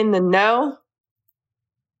everyone is in the know,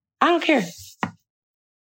 I don't care.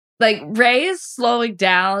 Like, Ray is slowing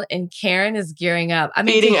down and Karen is gearing up. I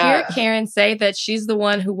mean, to hear Karen say that she's the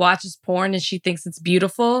one who watches porn and she thinks it's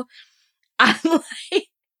beautiful, I'm like,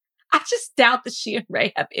 I just doubt that she and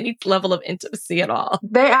Ray have any level of intimacy at all.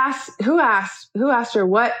 They asked, who asked her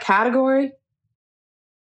what category?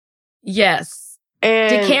 Yes. And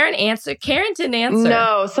did Karen answer? Karen didn't answer.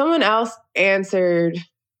 No, someone else answered.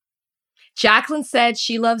 Jacqueline said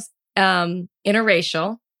she loves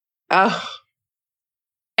interracial. Oh.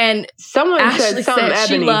 And someone Ashley said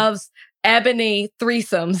she loves ebony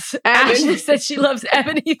threesomes. Ashley said she loves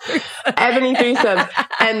ebony threesomes. Ebony threesomes.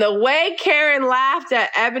 And the way Karen laughed at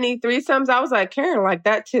ebony threesomes, I was like, Karen liked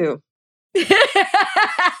that too.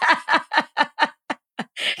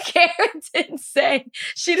 Karen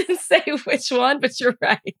she didn't say which one, but you're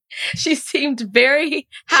right. She seemed very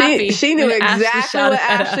happy. She knew exactly what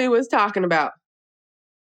Ashley was talking about.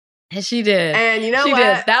 And she did. And you know what?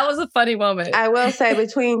 Did. That was a funny moment. I will say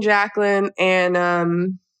between Jacqueline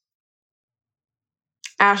and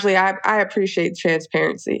Ashley, I appreciate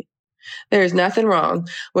transparency. There's nothing wrong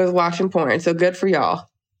with watching porn. So good for y'all.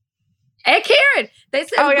 And Karen. They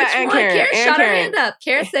said, which one? Karen shot her hand up.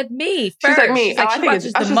 Karen said me first. She's like me. She's like, she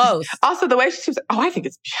watches the most. Also, the way she was, I think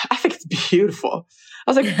it's beautiful.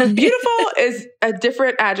 I was like, beautiful is a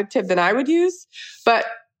different adjective than I would use, but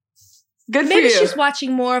good for you. Maybe she's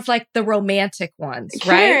watching more of like the romantic ones,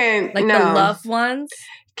 Karen, right? Like no. the love ones.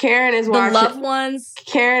 Karen is watching the love ones.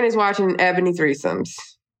 Karen is watching ebony threesomes.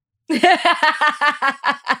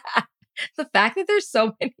 The fact that there's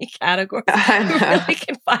so many categories, you really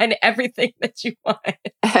can find everything that you want.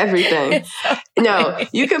 Everything. So no,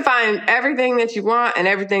 you can find everything that you want and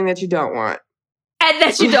everything that you don't want. And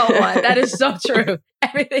that you don't want. That is so true.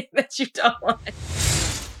 Everything that you don't want.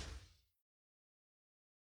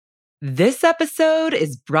 This episode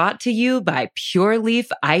is brought to you by Pure Leaf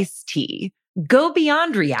Iced Tea. Go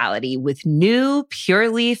beyond reality with new Pure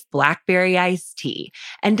Leaf Blackberry Iced Tea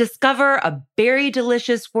and discover a berry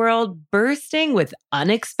delicious world bursting with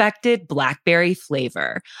unexpected blackberry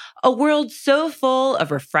flavor. A world so full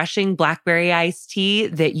of refreshing blackberry iced tea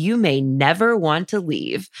that you may never want to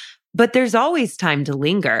leave. But there's always time to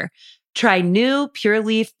linger. Try new Pure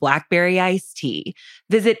Leaf Blackberry Iced Tea.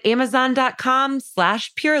 Visit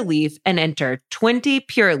Amazon.com/PureLeaf and enter 20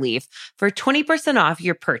 Pure Leaf for 20% off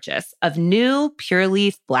your purchase of new Pure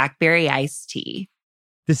Leaf Blackberry Iced Tea.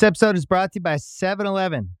 This episode is brought to you by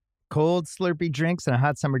 7-Eleven. Cold, slurpy drinks on a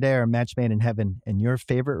hot summer day are a match made in heaven, and your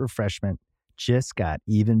favorite refreshment just got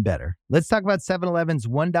even better. Let's talk about 7-Eleven's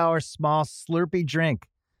 $1 small slurpy drink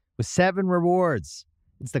with 7 rewards.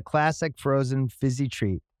 It's the classic frozen fizzy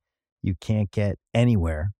treat you can't get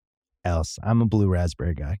anywhere else. I'm a blue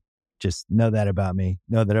raspberry guy. Just know that about me.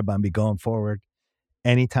 Know that about me going forward.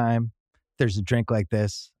 Anytime there's a drink like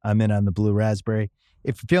this, I'm in on the blue raspberry.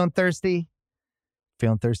 If you're feeling thirsty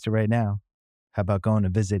right now, how about going to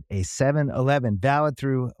visit a 7-Eleven valid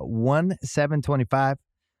through 1/7/25?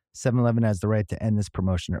 7-Eleven has the right to end this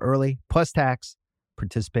promotion early, plus tax.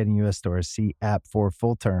 Participating U.S. stores, see app for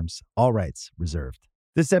full terms. All rights reserved.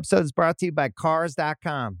 This episode is brought to you by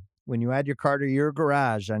Cars.com. When you add your car to your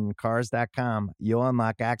garage on Cars.com, you'll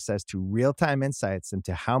unlock access to real-time insights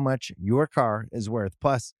into how much your car is worth.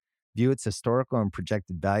 Plus, view its historical and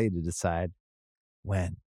projected value to decide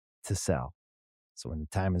when to sell. So when the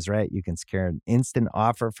time is right, you can secure an instant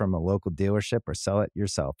offer from a local dealership or sell it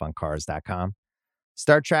yourself on Cars.com.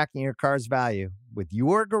 Start tracking your car's value with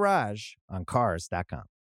your garage on Cars.com.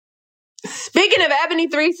 Speaking of ebony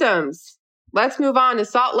threesomes, let's move on to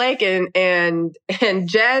Salt Lake and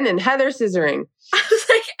Jen and Heather scissoring. I was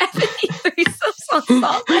like, ebony threesomes on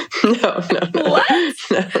Salt Lake? No. What?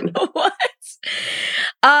 No. What?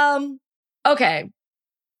 Okay.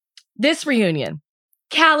 This reunion.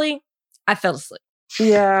 Callie, I fell asleep.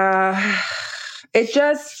 Yeah. It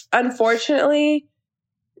just, unfortunately,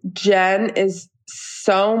 Jen is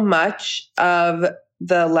so much of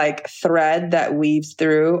the thread that weaves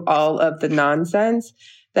through all of the nonsense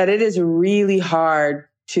that it is really hard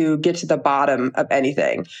to get to the bottom of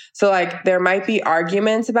anything. So there might be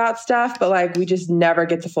arguments about stuff, but we just never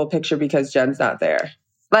get the full picture because Jen's not there.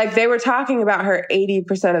 They were talking about her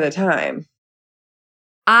 80% of the time.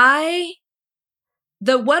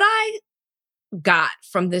 What I got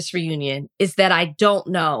from this reunion is that I don't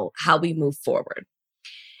know how we move forward.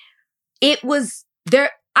 It was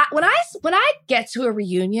there. When I get to a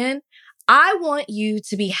reunion, I want you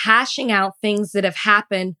to be hashing out things that have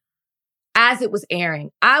happened as it was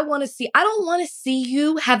airing. I don't want to see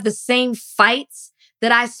you have the same fights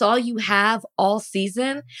that I saw you have all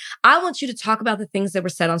season. I want you to talk about the things that were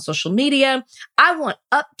said on social media. I want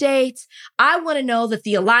updates. I want to know that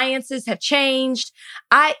the alliances have changed.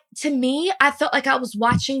 To me, I felt like I was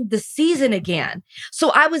watching the season again.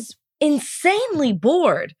 So I was insanely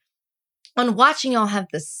bored. on watching y'all have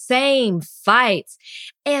the same fights.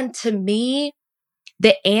 And to me,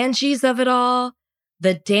 the Angies of it all,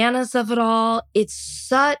 the Danas of it all, it's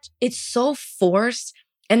so forced,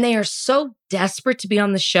 and they are so desperate to be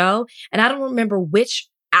on the show. And I don't remember which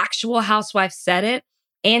actual housewife said it.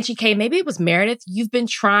 Angie K, maybe it was Meredith. You've been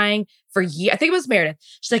trying for years. I think it was Meredith.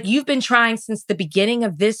 She's like, you've been trying since the beginning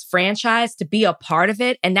of this franchise to be a part of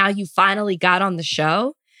it. And now you finally got on the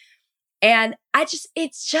show. And I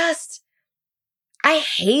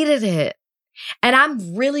hated it. And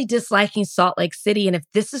I'm really disliking Salt Lake City. And if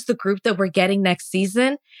this is the group that we're getting next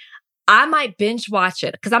season, I might binge watch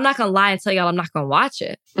it, because I'm not going to lie and tell y'all I'm not going to watch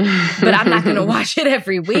it, but I'm not going to watch it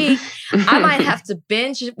every week. I might have to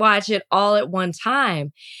binge watch it all at one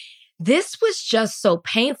time. This was just so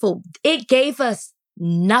painful. It gave us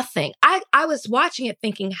nothing. I was watching it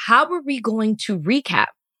thinking, how are we going to recap?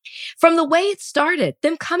 From the way it started,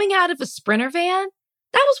 them coming out of a Sprinter van,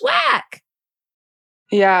 that was whack.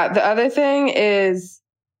 Yeah, the other thing is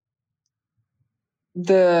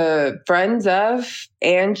the friends of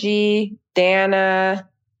Angie, Dana,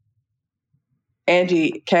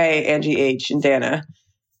 Angie K, Angie H, and Dana.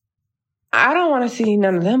 I don't want to see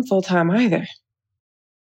none of them full time either.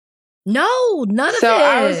 No, none of it. So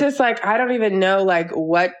I was just like, I don't even know like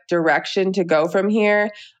what direction to go from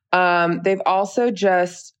here. They've also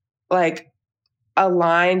just like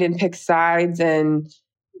aligned and picked sides, and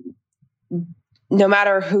no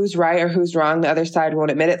matter who's right or who's wrong, the other side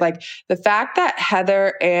won't admit it. Like the fact that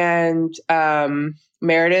Heather and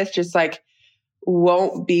Meredith just like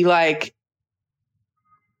won't be like,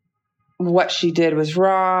 what she did was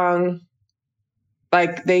wrong.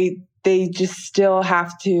 Like they just still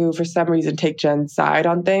have to, for some reason, take Jen's side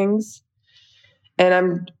on things. And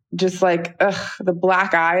I'm just like, ugh, the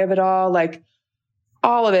black eye of it all, like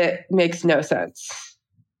all of it makes no sense.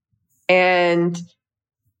 And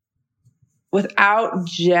without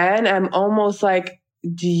Jen, I'm almost like,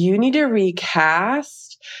 do you need to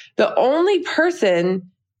recast? The only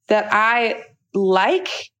person that I like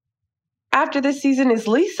after this season is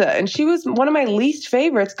Lisa, and she was one of my least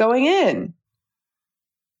favorites going in.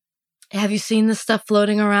 Have you seen the stuff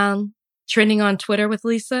floating around, trending on Twitter with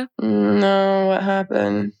Lisa? No, what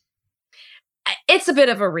happened? It's a bit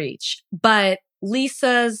of a reach, but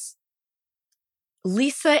Lisa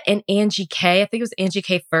and Angie K, I think it was Angie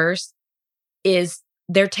K first,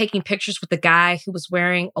 they're taking pictures with the guy who was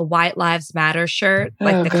wearing a White Lives Matter shirt,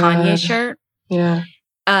 like Kanye shirt. Yeah.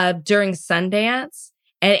 During Sundance.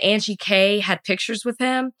 And Angie K had pictures with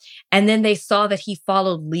him. And then they saw that he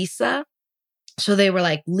followed Lisa. So they were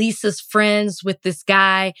like, Lisa's friends with this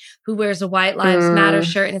guy who wears a White Lives Matter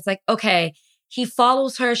shirt. And it's like, okay, he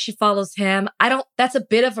follows her, she follows him. That's a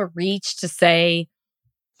bit of a reach to say.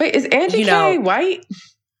 Wait, is Angie K white?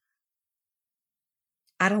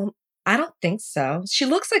 I don't think so. She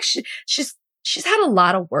looks like she's had a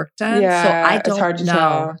lot of work done. Yeah, so I don't it's hard to know.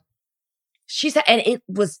 tell. And it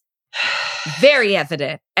was very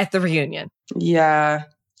evident at the reunion. Yeah.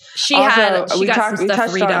 She got some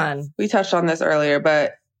stuff redone. We touched on this earlier,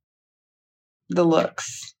 but the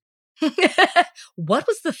looks. What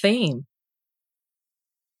was the theme?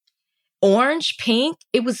 Orange, pink?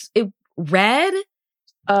 It red?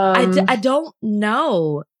 I don't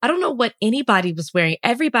know. I don't know what anybody was wearing.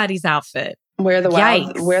 Everybody's outfit. Where the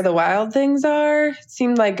wild things are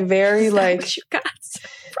seemed like very like. What you got?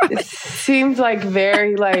 It seemed like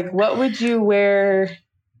very like, what would you wear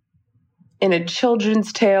in a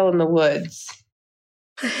children's tale in the woods?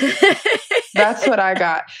 That's what I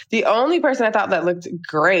got. The only person I thought that looked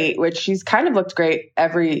great, which she's kind of looked great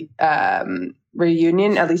every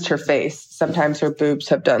reunion, at least her face. Sometimes her boobs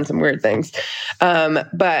have done some weird things.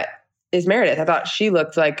 But is Meredith. I thought she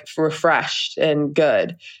looked like refreshed and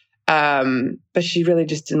good. But she really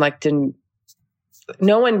just didn't,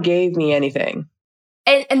 no one gave me anything.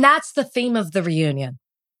 And that's the theme of the reunion.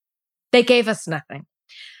 They gave us nothing.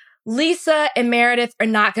 Lisa and Meredith are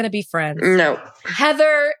not going to be friends. No.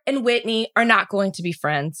 Heather and Whitney are not going to be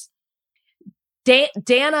friends.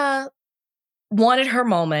 Dana wanted her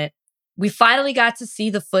moment. We finally got to see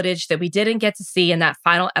the footage that we didn't get to see in that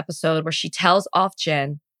final episode where she tells off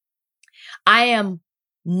Jen. I am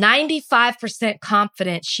 95%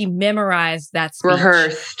 confident she memorized that speech.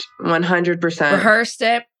 Rehearsed, 100%. Rehearsed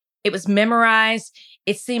it. It was memorized.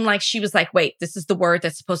 It seemed like she was like, wait, this is the word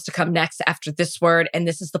that's supposed to come next after this word. And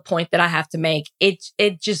this is the point that I have to make.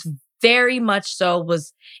 It just very much so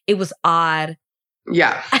was odd.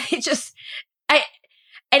 Yeah.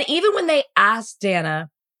 And even when they asked Dana,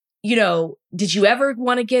 did you ever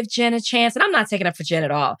want to give Jen a chance? And I'm not taking up for Jen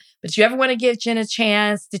at all, but did you ever want to give Jen a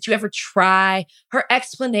chance? Did you ever try? Her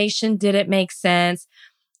explanation didn't make sense.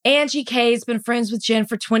 Angie K's been friends with Jen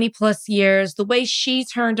for 20 plus years. The way she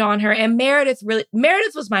turned on her, and Meredith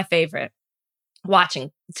was my favorite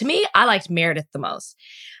watching. To me, I liked Meredith the most.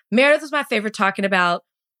 Meredith was my favorite, talking about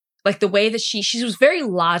like the way that she was very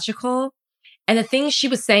logical. And the things she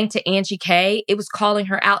was saying to Angie K, it was calling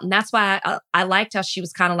her out. And that's why I liked how she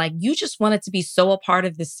was kind of like, you just wanted to be so a part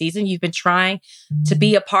of this season. You've been trying to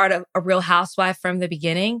be a part of a Real Housewife from the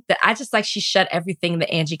beginning. That I just like she shut everything that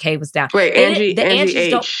Angie K was down. Wait, Angie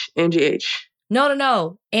H.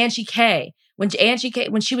 No. Angie K. When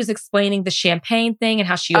she was explaining the champagne thing and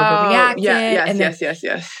how she overreacted.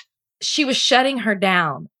 Yes. She was shutting her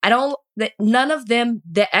down. None of them,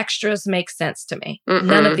 the extras make sense to me. Mm-mm.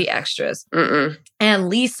 None of the extras. Mm-mm. And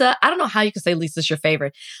Lisa, I don't know how you could say Lisa's your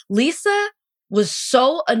favorite. Lisa was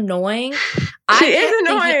so annoying. She is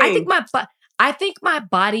annoying. I think my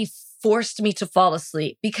body forced me to fall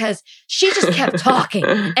asleep because she just kept talking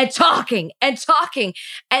and talking and talking.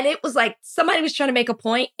 And it was like somebody was trying to make a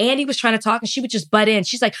point. Andy was trying to talk and she would just butt in.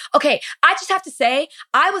 She's like, okay, I just have to say,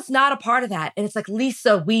 I was not a part of that. And it's like,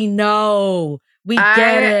 Lisa, we know. We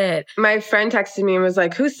get it. My friend texted me and was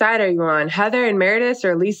like, whose side are you on? Heather and Meredith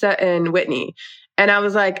or Lisa and Whitney? And I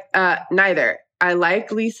was like, neither. I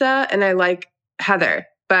like Lisa and I like Heather,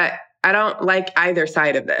 but I don't like either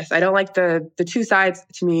side of this. I don't like the two sides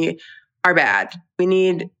to me are bad. We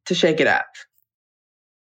need to shake it up.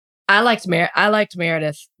 I liked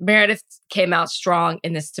Meredith. Meredith came out strong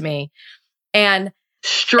in this to me. And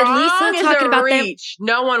strong Lisa is talking a about reach.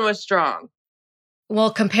 No one was strong. Well,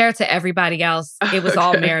 compared to everybody else, it was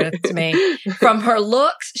all Meredith to me. From her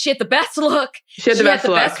looks, she had the best look. She had the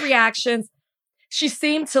best reactions. She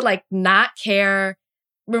seemed to like not care,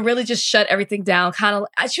 but really just shut everything down. Kind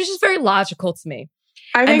of, she was just very logical to me.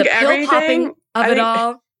 I think the pill popping of it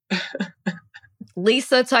all.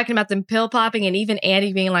 Lisa talking about them pill popping, and even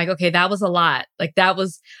Andy being like, "Okay, that was a lot. Like that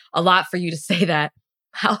was a lot for you to say that."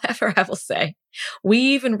 However, I will say, we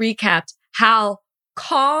even recapped how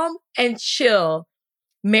calm and chill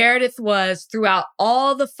Meredith was throughout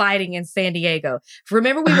all the fighting in San Diego.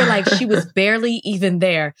 Remember, we were like, she was barely even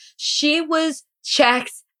there. She was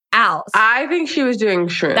checked out. I think she was doing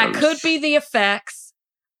shrooms. That could be the effects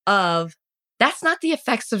of, that's not the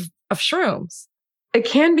effects of shrooms. It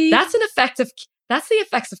can be. That's the effects of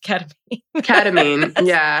ketamine. Ketamine,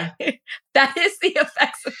 yeah. That is the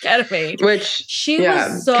effects of ketamine. Which, she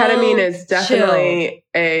was so ketamine is definitely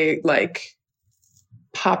chill. A like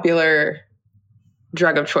popular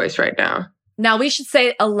drug of choice right now. Now, we should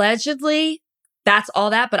say allegedly, that's all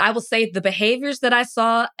that. But I will say the behaviors that I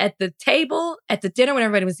saw at the table, at the dinner when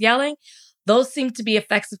everybody was yelling, those seem to be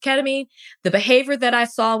effects of ketamine. The behavior that I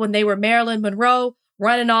saw when they were Marilyn Monroe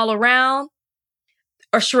running all around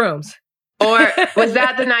are shrooms. Or was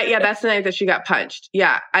that the night? Yeah, that's the night that she got punched.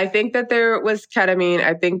 Yeah, I think that there was ketamine.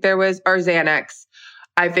 I think there was Xanax.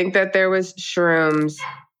 I think that there was shrooms.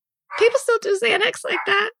 People still do Xanax like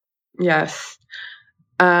that? Yes.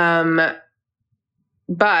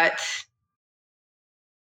 But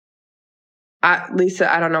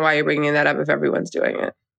Lisa, I don't know why you're bringing that up if everyone's doing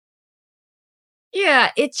it. Yeah,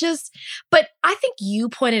 but I think you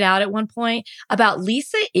pointed out at one point about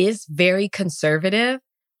Lisa is very conservative.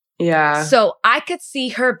 Yeah. So I could see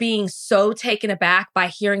her being so taken aback by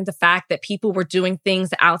hearing the fact that people were doing things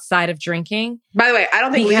outside of drinking. By the way, I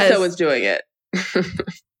don't think Lisa was doing it.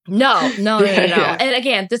 No. Yeah. And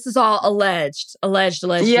again, this is all alleged.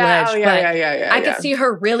 Yeah. I could see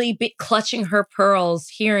her really clutching her pearls,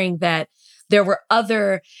 hearing that there were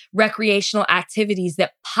other recreational activities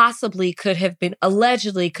that allegedly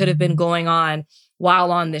could have been going on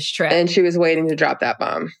while on this trip. And she was waiting to drop that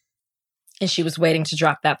bomb.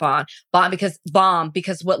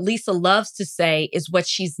 Because what Lisa loves to say is what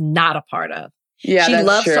she's not a part of. Yeah, she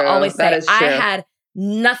loves to always say, I had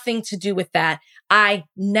nothing to do with that. I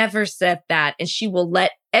never said that. And she will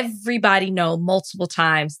let everybody know multiple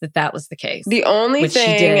times that was the case. The only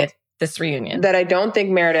thing she did this reunion that I don't think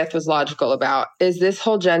Meredith was logical about is this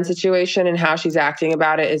whole Jen situation, and how she's acting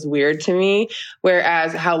about it is weird to me.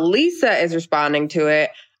 Whereas how Lisa is responding to it,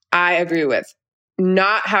 I agree with.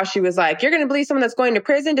 Not how she was like, you're going to believe someone that's going to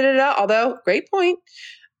prison, although great point.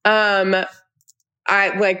 I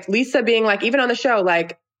like Lisa being like, even on the show,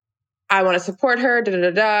 like, I want to support her,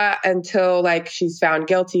 until like she's found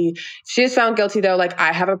guilty. She is found guilty though. Like,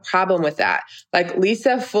 I have a problem with that. Like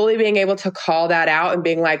Lisa fully being able to call that out and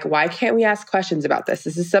being like, why can't we ask questions about this?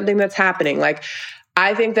 This is something that's happening. Like,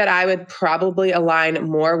 I think that I would probably align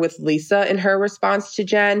more with Lisa in her response to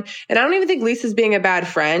Jen. And I don't even think Lisa's being a bad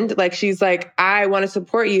friend. Like, she's like, I want to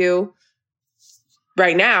support you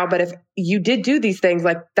right now, but if you did do these things,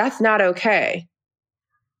 like, that's not okay.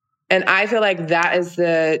 And I feel like that is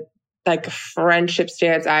the friendship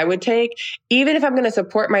stance I would take, even if I'm going to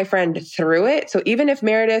support my friend through it. So even if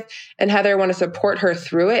Meredith and Heather want to support her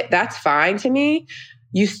through it, that's fine to me.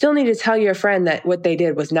 You still need to tell your friend that what they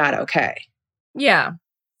did was not okay. Yeah.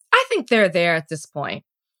 I think they're there at this point.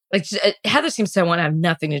 Like, Heather seems to want to have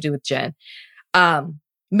nothing to do with Jen.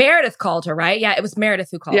 Meredith called her, right? Yeah, it was Meredith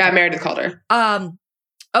who called her. Yeah, Meredith called her.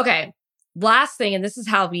 Okay. Last thing, and this is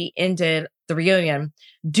how we ended the reunion.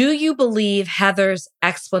 Do you believe Heather's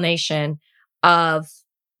explanation of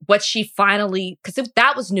what she finally, because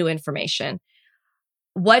that was new information,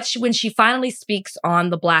 when she finally speaks on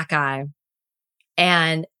the black eye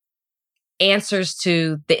and answers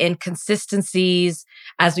to the inconsistencies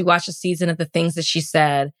as we watch the season of the things that she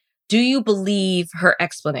said, do you believe her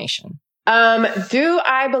explanation? Do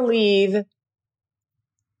I believe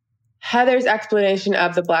Heather's explanation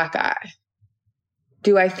of the black eye?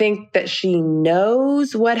 Do I think that she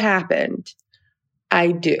knows what happened?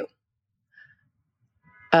 I do.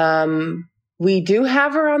 We do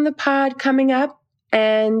have her on the pod coming up,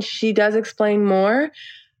 and she does explain more,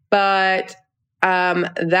 but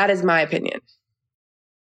that is my opinion.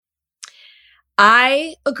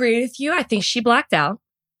 I agree with you. I think she blacked out.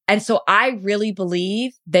 And so I really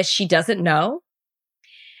believe that she doesn't know.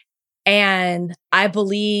 And I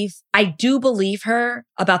do believe her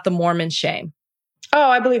about the Mormon shame. Oh,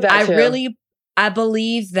 I believe that too. I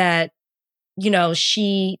believe that,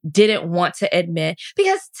 she didn't want to admit,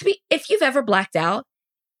 because if you've ever blacked out,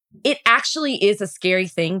 it actually is a scary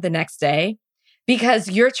thing the next day, because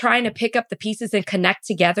you're trying to pick up the pieces and connect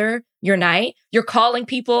together your night. You're calling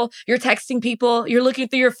people, you're texting people, you're looking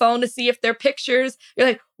through your phone to see if they're pictures. You're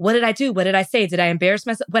like, what did I do? What did I say? Did I embarrass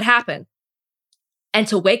myself? What happened? And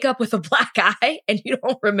to wake up with a black eye and you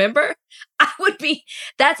don't remember, the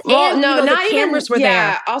cameras were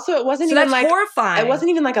there. Also, it wasn't so even that's horrifying. It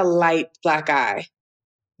wasn't even like a light black eye.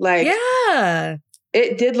 Yeah.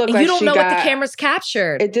 It did look like you don't know what the cameras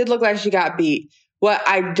captured. It did look like she got beat. What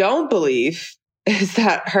I don't believe is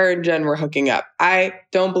that her and Jen were hooking up. I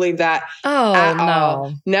don't believe that at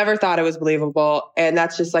all. Never thought it was believable. And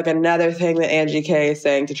that's just like another thing that Angie K is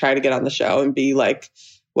saying to try to get on the show and be like,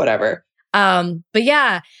 whatever. But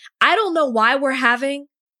yeah, I don't know why we're having,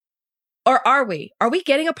 or are we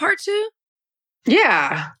getting a part 2?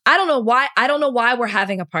 Yeah. I don't know why we're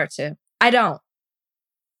having a part 2. I don't.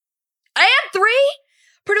 And 3?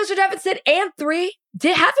 Producer Devin said, and 3?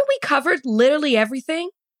 Haven't we covered literally everything?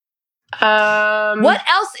 What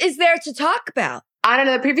else is there to talk about? I don't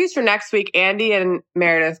know. The previews for next week, Andy and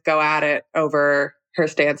Meredith go at it over her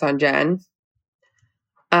stance on Jen.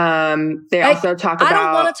 They also talk about... I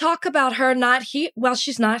don't want to talk about her not here. Well,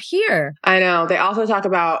 she's not here. I know. They also talk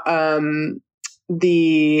about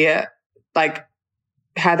the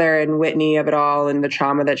Heather and Whitney of it all and the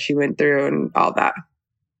trauma that she went through and all that.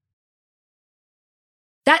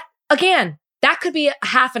 That could be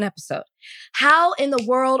half an episode. How in the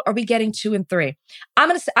world are we getting 2 and 3? I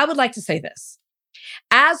would like to say this.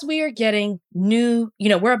 As we are getting new,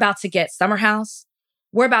 we're about to get Summer House.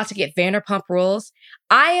 We're about to get Vanderpump Rules.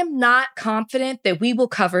 I am not confident that we will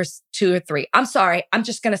cover 2 or 3. I'm sorry. I'm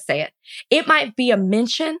just going to say it. It might be a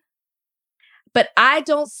mention, but I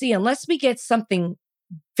don't see, unless we get something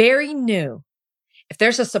very new, if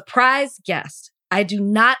there's a surprise guest, I do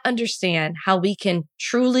not understand how we can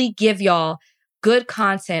truly give y'all good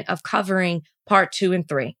content of covering part 2 and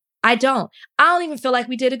 3. I don't even feel like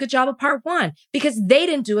we did a good job of part 1 because they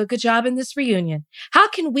didn't do a good job in this reunion. How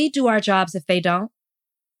can we do our jobs if they don't?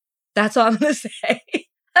 That's all I'm going to say.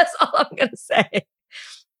 That's all I'm going to say.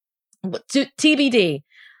 TBD.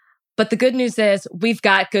 But the good news is we've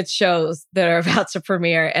got good shows that are about to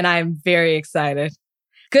premiere, and I'm very excited.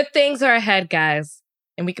 Good things are ahead, guys,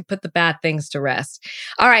 and we can put the bad things to rest.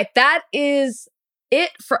 All right, that is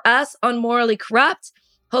it for us on Morally Corrupt.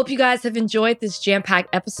 Hope you guys have enjoyed this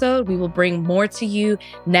jam-packed episode. We will bring more to you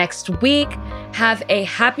next week. Have a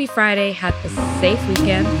happy Friday. Have a safe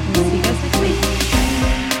weekend. We'll see you guys next week.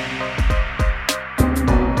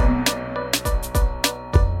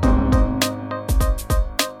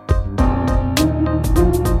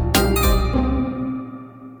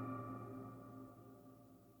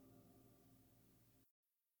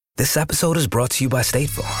 This episode is brought to you by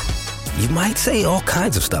State Farm. You might say all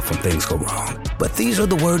kinds of stuff when things go wrong, but these are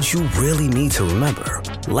the words you really need to remember.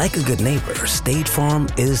 Like a good neighbor, State Farm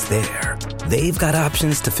is there. They've got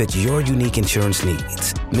options to fit your unique insurance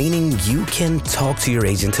needs, meaning you can talk to your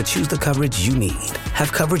agent to choose the coverage you need,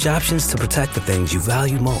 have coverage options to protect the things you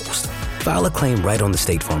value most, file a claim right on the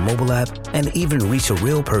State Farm mobile app, and even reach a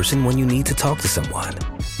real person when you need to talk to someone.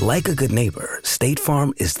 Like a good neighbor, State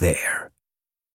Farm is there.